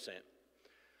 100%.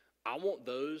 I want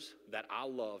those that I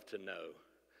love to know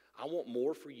I want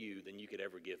more for you than you could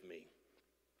ever give me.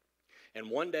 And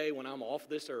one day when I'm off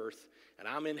this earth and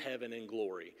I'm in heaven in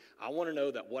glory, I want to know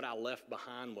that what I left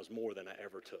behind was more than I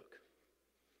ever took.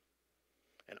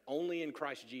 And only in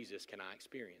Christ Jesus can I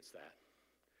experience that.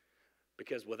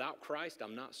 Because without Christ,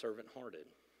 I'm not servant-hearted.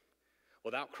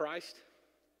 Without Christ,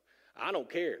 I don't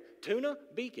care. Tuna,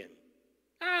 Beacon.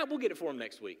 We'll get it for him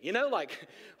next week. You know, like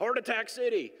Heart Attack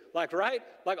City. Like, right?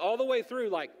 Like all the way through,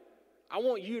 like, I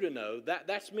want you to know that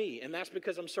that's me. And that's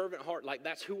because I'm servant-hearted. Like,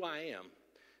 that's who I am.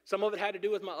 Some of it had to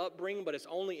do with my upbringing, but it's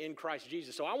only in Christ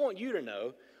Jesus. So I want you to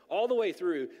know all the way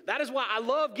through. That is why I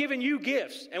love giving you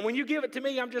gifts. And when you give it to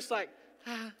me, I'm just like,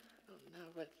 I don't know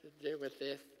what to do with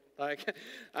this. Like,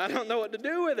 I don't know what to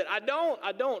do with it. I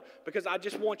don't. Because I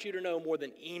just want you to know more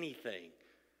than anything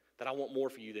that I want more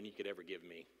for you than you could ever give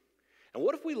me. And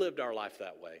what if we lived our life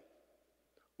that way?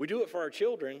 We do it for our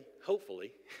children,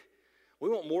 hopefully. We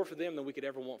want more for them than we could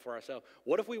ever want for ourselves.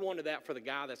 What if we wanted that for the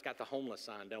guy that's got the homeless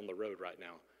sign down the road right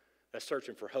now, that's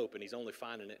searching for hope and he's only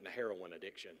finding it in a heroin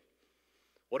addiction?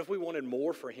 What if we wanted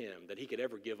more for him than he could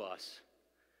ever give us?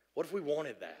 What if we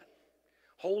wanted that?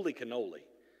 Holy cannoli.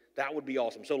 That would be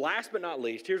awesome. So last but not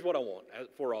least, here's what I want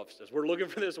for offices. We're looking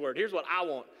for this word. Here's what I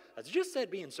want. As I just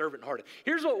said, being servant-hearted.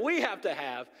 Here's what we have to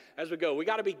have as we go. We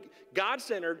got to be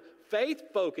God-centered,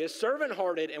 faith-focused,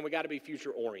 servant-hearted, and we got to be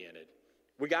future-oriented.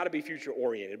 We got to be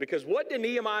future-oriented. Because what did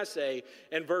Nehemiah say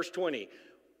in verse 20?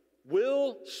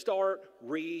 We'll start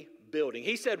rebuilding.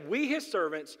 He said, we, his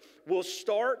servants, will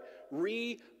start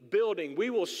rebuilding. We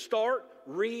will start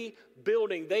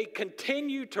rebuilding. They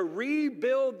continue to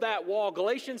rebuild that wall.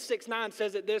 Galatians 6:9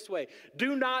 says it this way: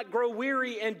 do not grow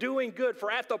weary in doing good,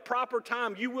 for at the proper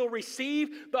time you will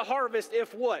receive the harvest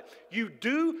if what? You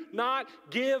do not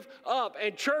give up.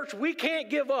 And church, we can't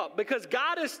give up because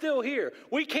God is still here.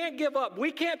 We can't give up.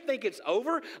 We can't think it's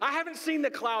over. I haven't seen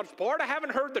the clouds part. I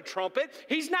haven't heard the trumpet.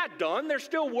 He's not done. There's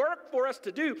still work for us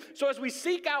to do. So as we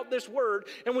seek out this word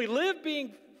and we live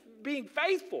being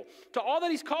faithful to all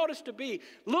that he's called us to be,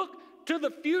 look to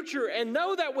the future and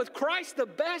know that with Christ the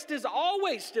best is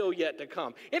always still yet to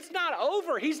come. It's not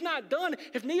over. He's not done.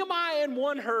 If Nehemiah in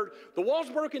 1 heard the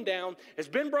wall's broken down, it's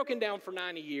been broken down for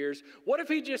 90 years, what if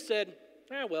he just said,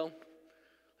 well,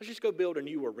 let's just go build a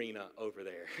new arena over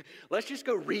there. Let's just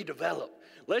go redevelop.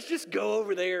 Let's just go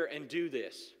over there and do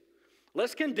this.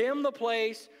 Let's condemn the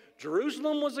place.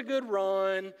 Jerusalem was a good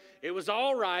run. It was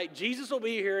all right. Jesus will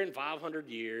be here in 500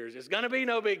 years. It's going to be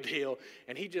no big deal.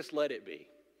 And he just let it be.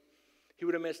 He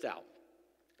would have missed out.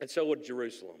 And so would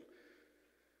Jerusalem.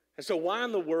 And so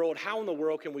how in the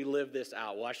world can we live this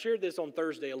out? Well, I shared this on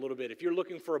Thursday a little bit. If you're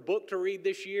looking for a book to read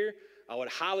this year, I would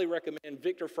highly recommend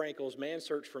Viktor Frankl's Man's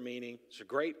Search for Meaning. It's a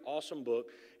great, awesome book.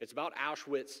 It's about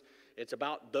Auschwitz. It's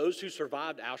about those who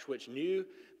survived Auschwitz knew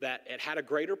that it had a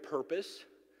greater purpose.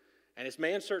 And it's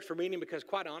man's search for meaning because,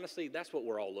 quite honestly, that's what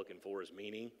we're all looking for is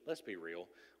meaning. Let's be real.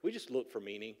 We just look for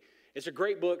meaning. It's a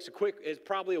great book. It's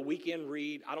probably a weekend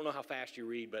read. I don't know how fast you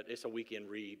read, but it's a weekend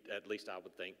read, at least I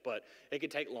would think. But it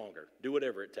could take longer. Do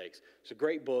whatever it takes. It's a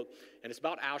great book, and it's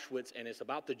about Auschwitz, and it's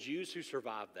about the Jews who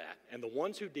survived that. And the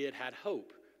ones who did had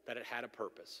hope that it had a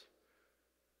purpose.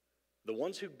 The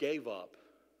ones who gave up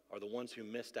are the ones who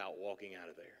missed out walking out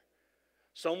of there.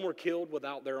 Some were killed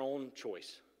without their own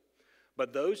choice.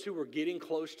 But those who were getting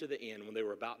close to the end when they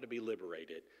were about to be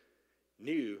liberated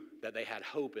knew that they had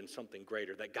hope in something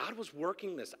greater, that God was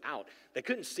working this out. They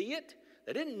couldn't see it.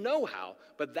 They didn't know how,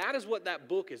 but that is what that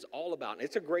book is all about. And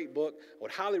it's a great book. I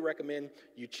would highly recommend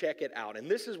you check it out.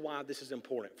 And this is why this is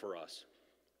important for us.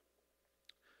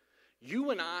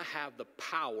 You and I have the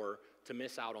power to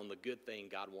miss out on the good thing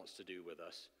God wants to do with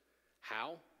us.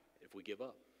 How? If we give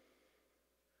up.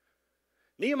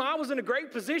 Nehemiah was in a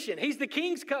great position. He's the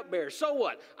king's cupbearer. So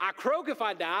what? I croak if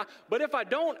I die, but if I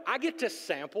don't, I get to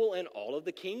sample in all of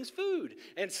the king's food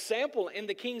and sample in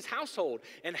the king's household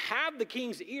and have the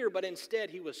king's ear, but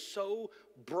instead he was so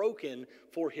broken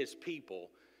for his people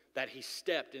that he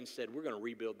stepped and said, we're going to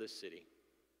rebuild this city.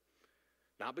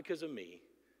 Not because of me,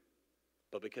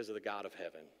 but because of the God of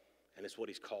heaven. And it's what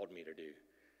he's called me to do.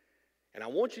 And I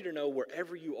want you to know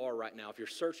wherever you are right now, if you're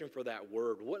searching for that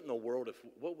word, what in the world,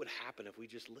 what would happen if we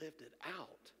just lived it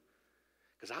out?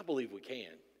 Because I believe we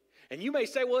can. And you may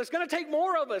say, well, it's going to take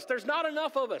more of us. There's not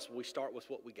enough of us. We start with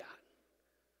what we got.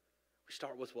 We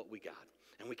start with what we got.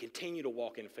 And we continue to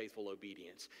walk in faithful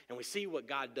obedience. And we see what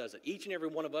God does. Each and every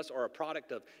one of us are a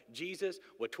product of Jesus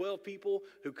with 12 people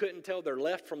who couldn't tell their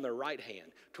left from their right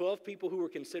hand. 12 people who were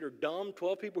considered dumb.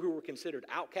 12 people who were considered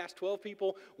outcast. 12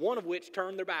 people, one of which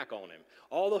turned their back on him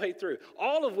all the way through.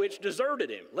 All of which deserted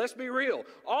him. Let's be real.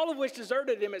 All of which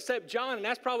deserted him except John. And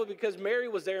that's probably because Mary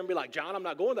was there and be like, John, I'm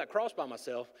not going to that cross by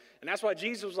myself. And that's why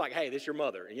Jesus was like, hey, this is your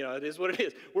mother. You know, it is what it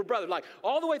is. We're brothers. Like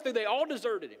all the way through, they all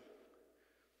deserted him.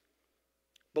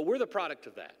 But we're the product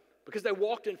of that because they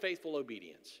walked in faithful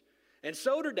obedience. And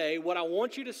so today, what I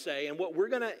want you to say and what we're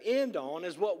going to end on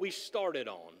is what we started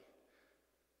on.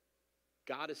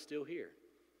 God is still here.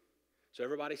 So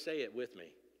everybody say it with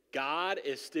me. God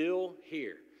is still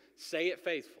here. Say it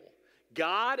faithful.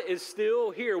 God is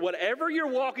still here. Whatever you're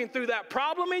walking through, that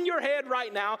problem in your head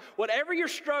right now, whatever you're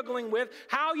struggling with,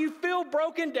 how you feel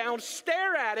broken down,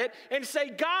 stare at it and say,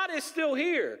 God is still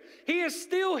here. He is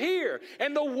still here.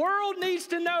 And the world needs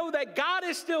to know that God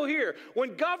is still here.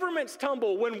 When governments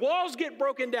tumble, when walls get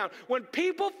broken down, when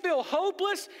people feel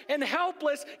hopeless and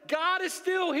helpless, God is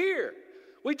still here.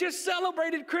 We just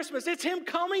celebrated Christmas. It's him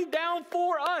coming down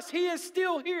for us. He is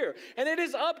still here. And it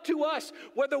is up to us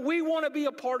whether we want to be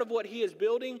a part of what he is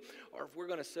building or if we're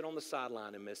going to sit on the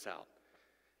sideline and miss out.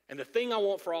 And the thing I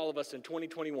want for all of us in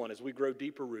 2021 as we grow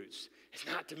deeper roots is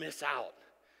not to miss out.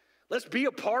 Let's be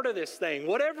a part of this thing,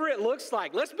 whatever it looks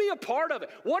like. Let's be a part of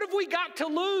it. What have we got to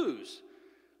lose?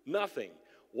 Nothing.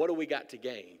 What do we got to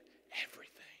gain? Everything.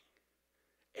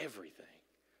 Everything.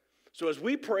 So as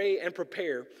we pray and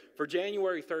prepare for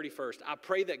January 31st, I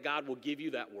pray that God will give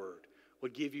you that word,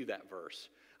 would give you that verse.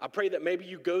 I pray that maybe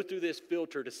you go through this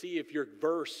filter to see if your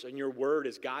verse and your word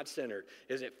is God-centered.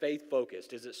 Is it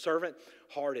faith-focused? Is it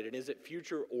servant-hearted? And is it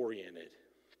future-oriented?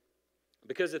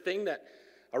 Because the thing that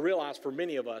I realize for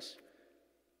many of us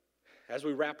as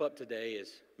we wrap up today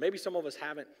is maybe some of us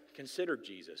haven't considered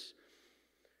Jesus.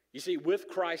 You see, with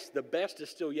Christ, the best is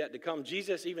still yet to come.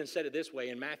 Jesus even said it this way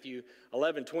in Matthew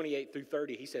 11, 28 through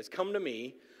 30. He says, come to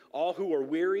me, all who are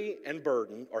weary and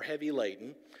burdened or heavy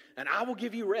laden, and I will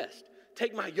give you rest.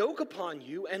 Take my yoke upon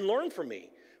you and learn from me,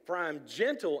 for I am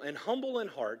gentle and humble in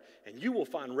heart, and you will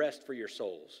find rest for your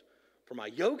souls. For my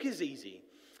yoke is easy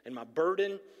and my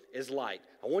burden is light.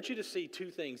 I want you to see two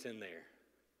things in there.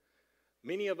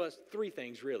 Many of us, three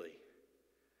things really.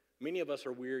 Many of us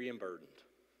are weary and burdened.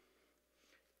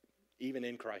 Even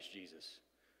in Christ Jesus.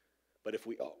 But if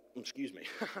we,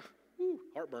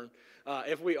 heartburn.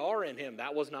 If we are in him,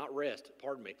 that was not rest,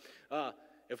 pardon me.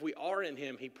 If we are in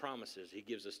him, he promises, he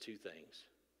gives us two things.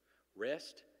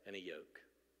 Rest and a yoke.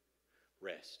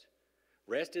 Rest.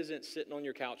 Rest isn't sitting on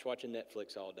your couch watching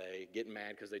Netflix all day, getting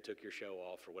mad because they took your show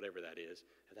off or whatever that is.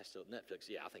 Is that still Netflix?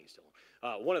 Yeah, I think it's still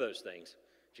on. One of those things.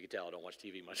 As you can tell, I don't watch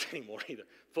TV much anymore either.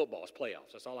 Football's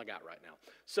playoffs. That's all I got right now.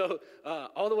 So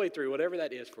all the way through, whatever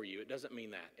that is for you, it doesn't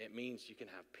mean that. It means you can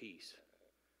have peace.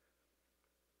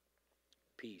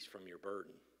 Peace from your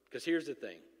burden. Because here's the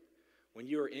thing. When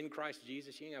you are in Christ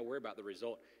Jesus, you ain't got to worry about the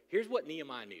result. Here's what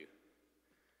Nehemiah knew.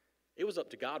 It was up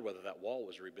to God whether that wall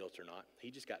was rebuilt or not.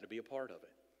 He just got to be a part of it.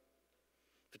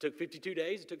 If it took 52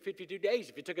 days, it took 52 days.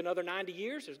 If it took another 90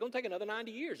 years, it's going to take another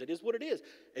 90 years. It is what it is.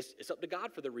 It's up to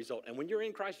God for the result. And when you're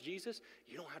in Christ Jesus,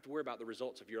 you don't have to worry about the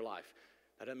results of your life.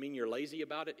 That doesn't mean you're lazy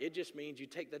about it. It just means you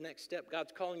take the next step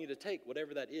God's calling you to take,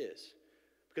 whatever that is.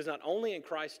 Because not only in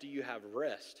Christ do you have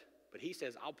rest, but he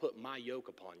says, I'll put my yoke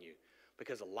upon you.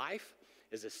 Because life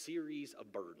is a series of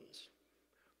burdens.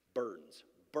 Burdens.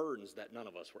 Burdens that none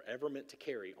of us were ever meant to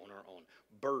carry on our own.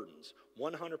 Burdens,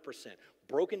 100%.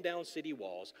 Broken down city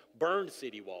walls, burned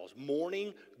city walls,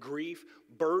 mourning, grief,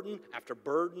 burden after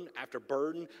burden after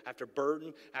burden after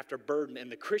burden after burden.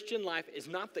 And the Christian life is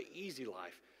not the easy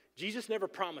life. Jesus never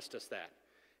promised us that.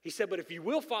 He said, but if you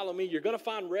will follow me, you're going to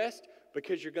find rest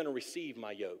because you're going to receive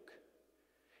my yoke.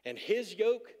 And his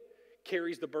yoke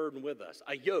carries the burden with us.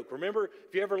 A yoke. Remember,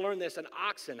 if you ever learned this, an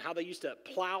oxen, how they used to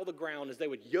plow the ground is they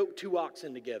would yoke two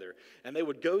oxen together. And they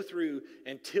would go through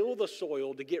and till the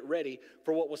soil to get ready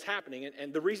for what was happening.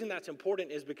 And the reason that's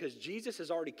important is because Jesus has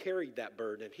already carried that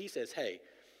burden. And he says, hey,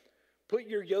 put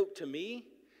your yoke to me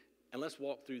and let's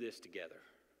walk through this together.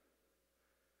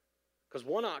 Because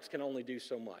one ox can only do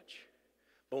so much.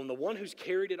 But when the one who's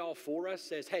carried it all for us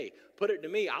says, hey, put it to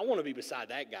me, I want to be beside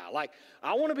that guy. Like,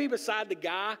 I want to be beside the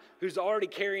guy who's already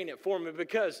carrying it for me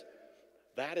because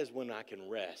that is when I can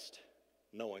rest,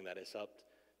 knowing that it's up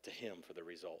to him for the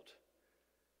result.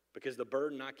 Because the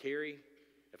burden I carry,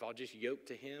 if I'll just yoke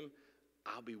to him,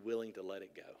 I'll be willing to let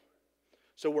it go.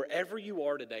 So wherever you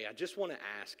are today, I just want to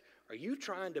ask, are you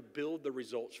trying to build the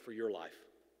results for your life?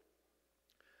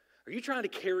 Are you trying to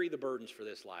carry the burdens for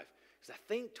this life? Because I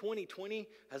think 2020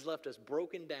 has left us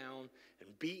broken down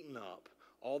and beaten up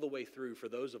all the way through for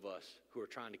those of us who are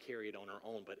trying to carry it on our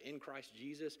own. But in Christ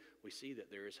Jesus, we see that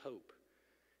there is hope.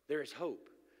 There is hope.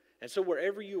 And so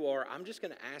wherever you are, I'm just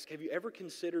going to ask, have you ever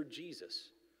considered Jesus?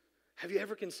 Have you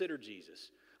ever considered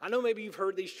Jesus? I know maybe you've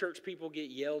heard these church people get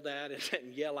yelled at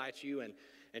and yell at you and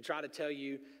try to tell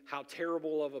you how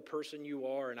terrible of a person you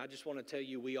are. And I just want to tell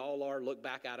you, we all are. Look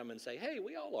back at them and say, hey,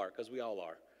 we all are, because we all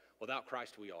are. Without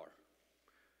Christ, we are.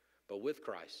 But with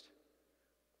Christ,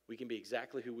 we can be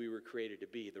exactly who we were created to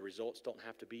be. The results don't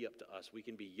have to be up to us. We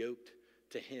can be yoked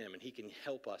to him, and he can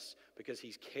help us because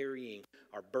he's carrying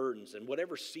our burdens. And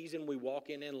whatever season we walk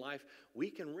in life, we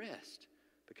can rest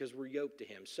because we're yoked to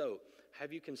him. So,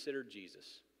 have you considered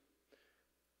Jesus?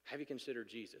 Have you considered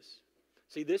Jesus?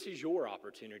 See, this is your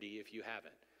opportunity if you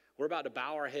haven't. We're about to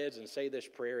bow our heads and say this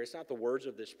prayer. It's not the words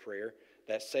of this prayer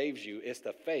that saves you. It's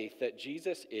the faith that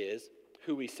Jesus is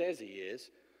who he says he is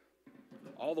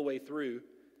all the way through.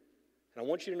 And I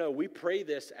want you to know we pray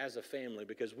this as a family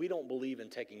because we don't believe in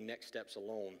taking next steps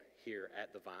alone here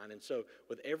at the Vine. And so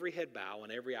with every head bowed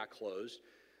and every eye closed,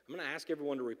 I'm going to ask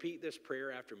everyone to repeat this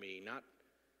prayer after me,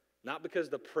 not because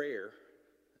the prayer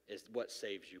is what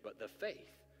saves you, but the faith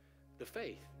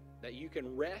that you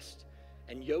can rest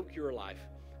and yoke your life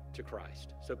to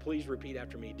Christ. So please repeat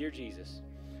after me. Dear Jesus,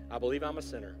 I believe I'm a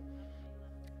sinner,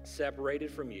 separated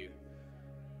from you.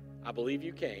 I believe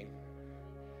you came,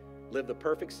 lived the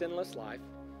perfect sinless life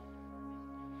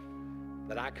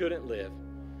that I couldn't live,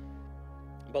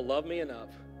 but loved me enough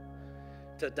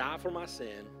to die for my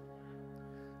sin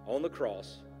on the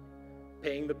cross,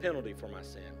 paying the penalty for my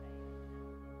sin,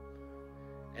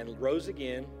 and rose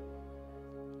again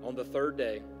on the third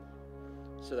day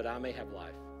so that I may have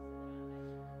life.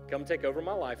 Come take over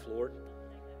my life, Lord.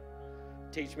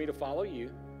 Teach me to follow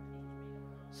you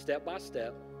step by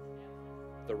step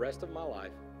the rest of my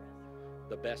life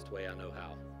the best way I know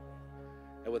how.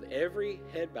 And with every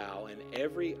head bow and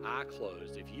every eye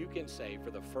closed, if you can say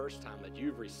for the first time that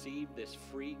you've received this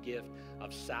free gift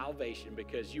of salvation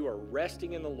because you are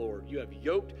resting in the Lord, you have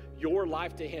yoked your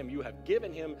life to him, you have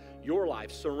given him your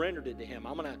life, surrendered it to him,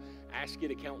 I'm going to ask you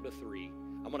to count to three.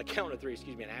 I'm going to count to three,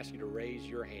 and ask you to raise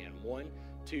your hand. 1,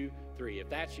 2, 3. If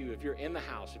that's you, if you're in the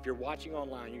house, if you're watching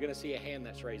online, you're going to see a hand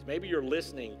that's raised. Maybe you're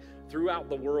listening throughout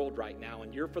the world right now,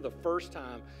 and you're for the first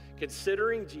time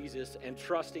considering Jesus and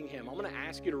trusting him. I'm going to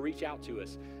ask you to reach out to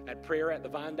us at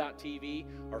prayer@thevine.tv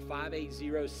or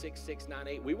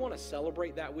 580-6698. We want to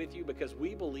celebrate that with you because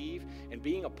we believe in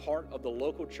being a part of the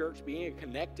local church, being a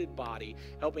connected body,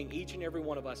 helping each and every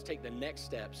one of us take the next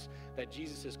steps that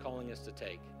Jesus is calling us to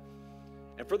take.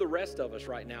 And for the rest of us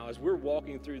right now, as we're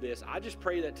walking through this, I just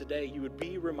pray that today you would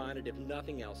be reminded, if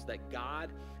nothing else, that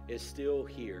God is still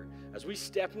here. As we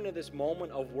step into this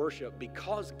moment of worship,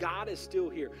 because God is still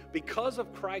here, because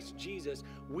of Christ Jesus,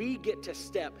 we get to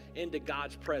step into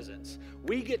God's presence.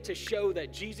 We get to show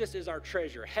that Jesus is our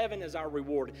treasure, heaven is our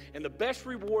reward, and the best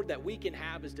reward that we can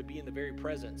have is to be in the very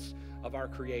presence of our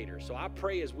Creator. So I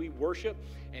pray as we worship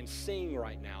and sing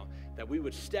right now, that we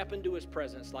would step into his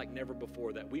presence like never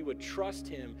before, that we would trust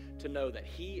him to know that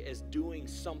he is doing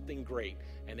something great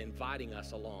and inviting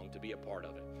us along to be a part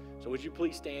of it. So would you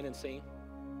please stand and sing?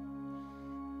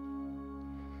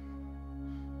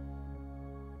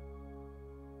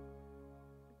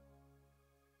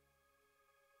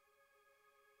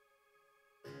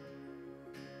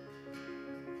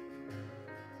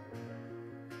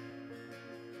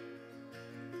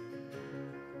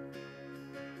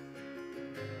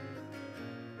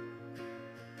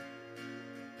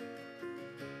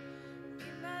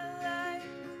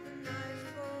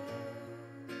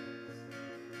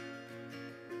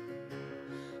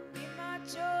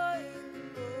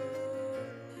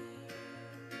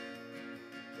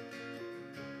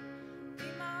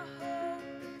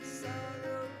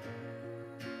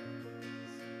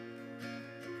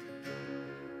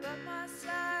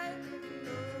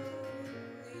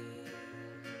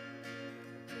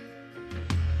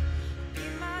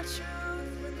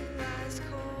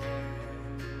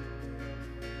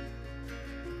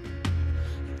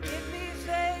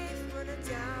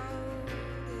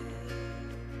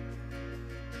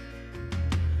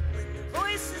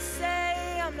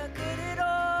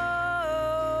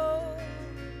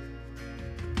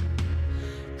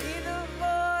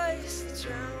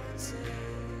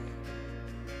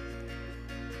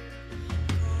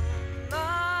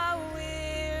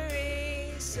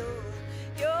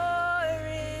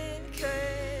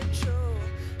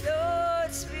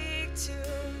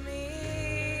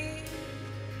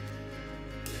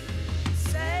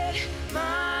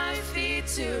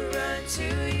 to run to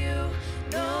you.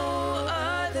 No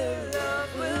other love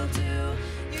will do.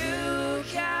 You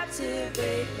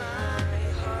captivate my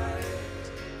heart.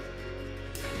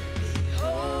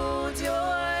 Behold, your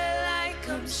light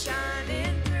comes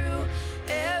shining through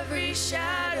every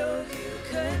shadow you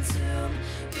consume.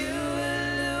 You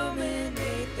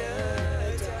illuminate the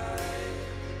dark.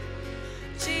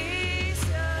 Jesus,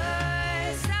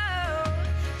 oh,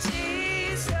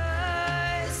 Jesus,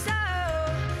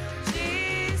 oh,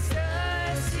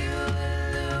 Jesus, you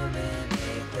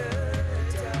illuminate the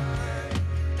dark.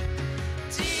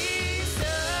 Jesus,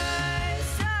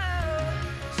 oh,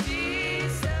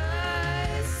 Jesus,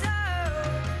 oh,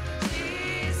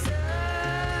 Jesus.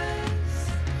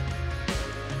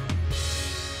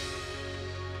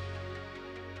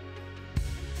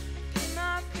 Be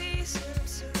my peace when I'm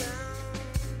surrounded.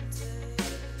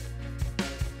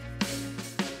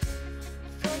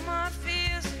 From my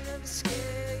fears and never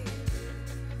scare you.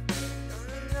 No,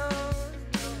 no,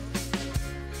 no.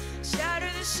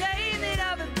 Shatter the shame that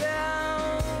I've been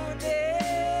bound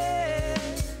in.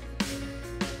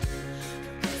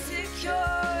 From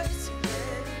insecure to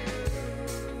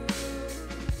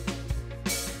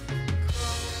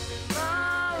calm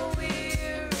my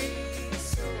weary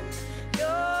soul.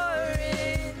 You're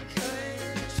in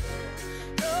control.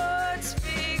 Lord,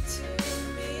 speak to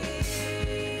me.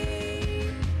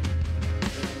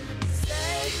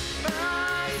 Set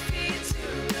my feet to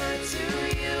run to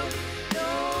you.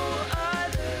 No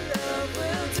other love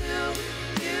will do.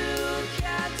 You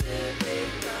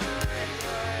captivate my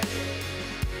heart.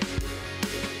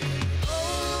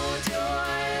 Hold your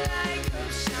light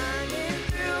comes shining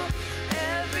through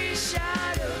every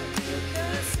shadow you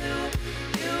consume.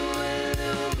 You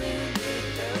illuminate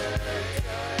the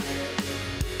dark.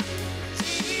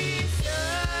 Jesus,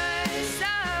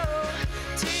 oh,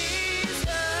 Jesus,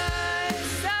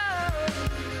 oh,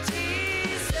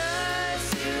 Jesus,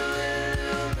 you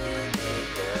illuminate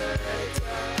the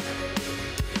dark.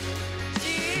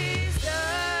 Jesus,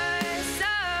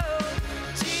 oh,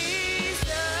 Jesus,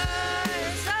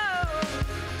 oh,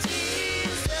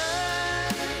 Jesus.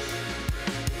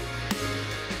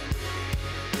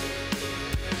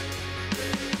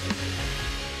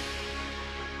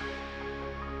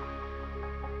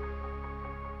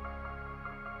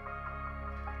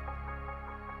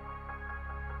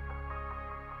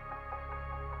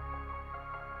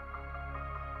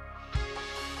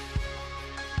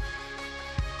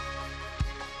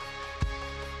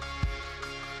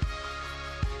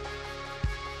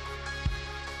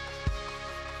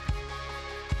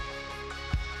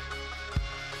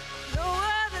 No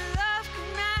other love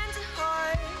commands a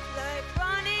heart like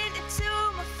running into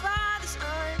my Father's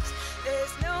arms.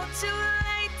 There's no too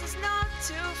late, there's no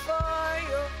too far.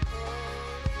 You're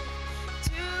calling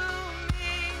to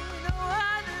me. No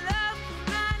other love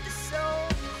commands a soul.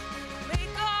 You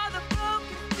make all the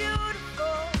broken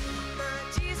beautiful. My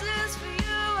Jesus, for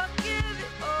you I give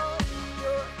it all.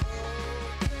 You're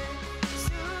open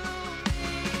to me.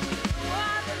 No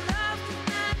other love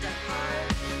commands a heart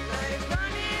like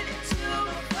running into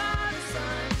my Father's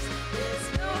arms. There's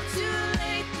no too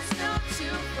late, there's no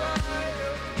too far.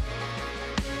 You're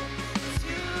calling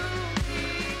to me.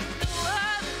 No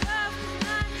other love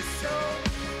commands a soul.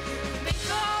 You make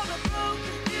all the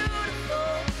broken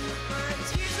beautiful. My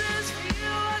Jesus, for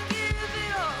you I give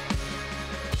it all.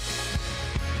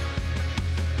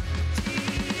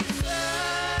 Jesus,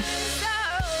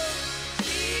 oh,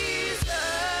 Jesus,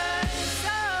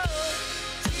 oh,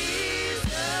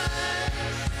 Jesus.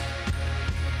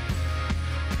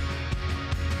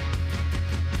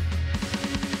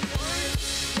 Once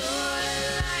your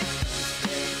light comes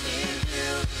breaking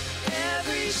through,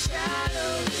 every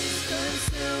shadow is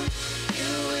consumed.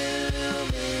 You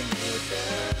illuminate the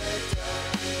dark.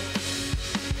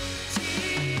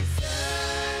 Jesus,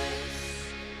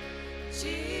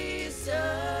 Jesus,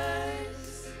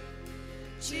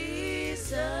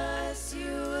 Jesus,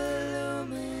 you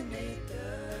illuminate the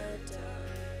dark.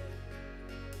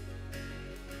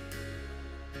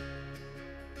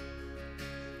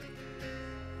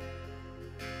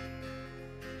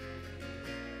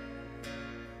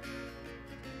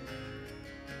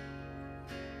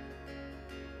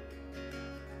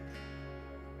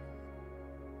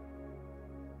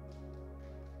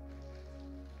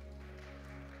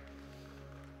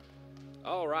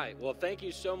 All right. Well, thank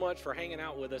you so much for hanging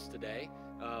out with us today.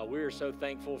 We are so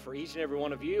thankful for each and every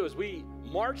one of you. As we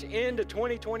march into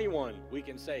 2021, we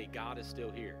can say God is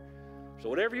still here. So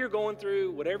whatever you're going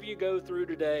through, whatever you go through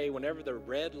today, whenever the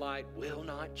red light will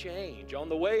not change, on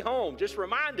the way home, just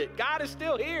remind it, God is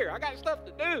still here. I got stuff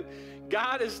to do.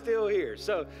 God is still here.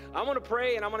 So I want to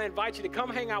pray, and I'm going to invite you to come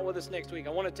hang out with us next week.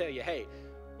 I want to tell you, hey,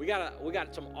 we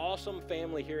got some awesome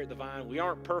family here at the Vine. We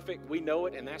aren't perfect. We know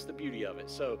it, and that's the beauty of it.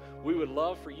 So we would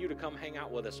love for you to come hang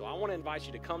out with us. So I want to invite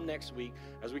you to come next week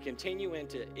as we continue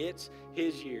into It's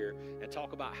His Year and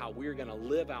talk about how we're going to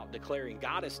live out declaring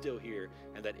God is still here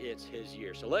and that it's His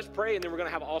year. So let's pray, and then we're going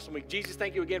to have an awesome week. Jesus,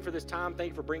 thank you again for this time. Thank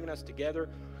you for bringing us together.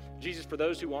 Jesus, for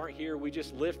those who aren't here, we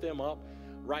just lift them up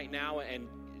right now. And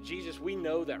Jesus, we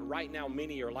know that right now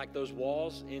many are like those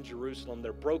walls in Jerusalem.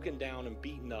 They're broken down and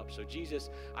beaten up. So Jesus,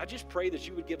 I just pray that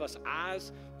you would give us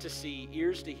eyes to see,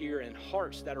 ears to hear, and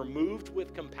hearts that are moved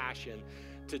with compassion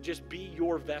to just be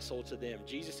your vessel to them.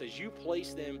 Jesus, as you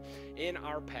place them in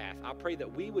our path, I pray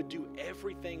that we would do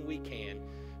everything we can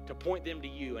to point them to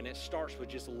you, and it starts with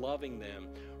just loving them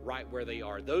right where they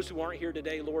are. Those who aren't here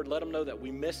today, Lord, let them know that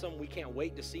we miss them. We can't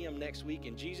wait to see them next week.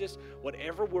 And Jesus,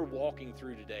 whatever we're walking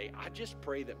through today, I just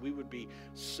pray that we would be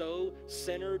so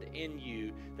centered in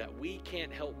you that we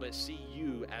can't help but see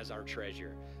you as our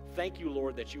treasure. Thank you,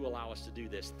 Lord, that you allow us to do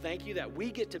this. Thank you that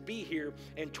we get to be here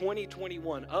in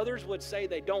 2021. Others would say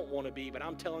they don't want to be, but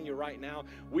I'm telling you right now,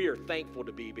 we are thankful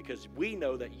to be because we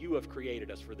know that you have created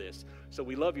us for this. So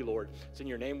we love you, Lord. It's in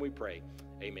your name we pray.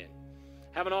 Amen.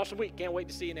 Have an awesome week. Can't wait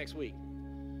to see you next week.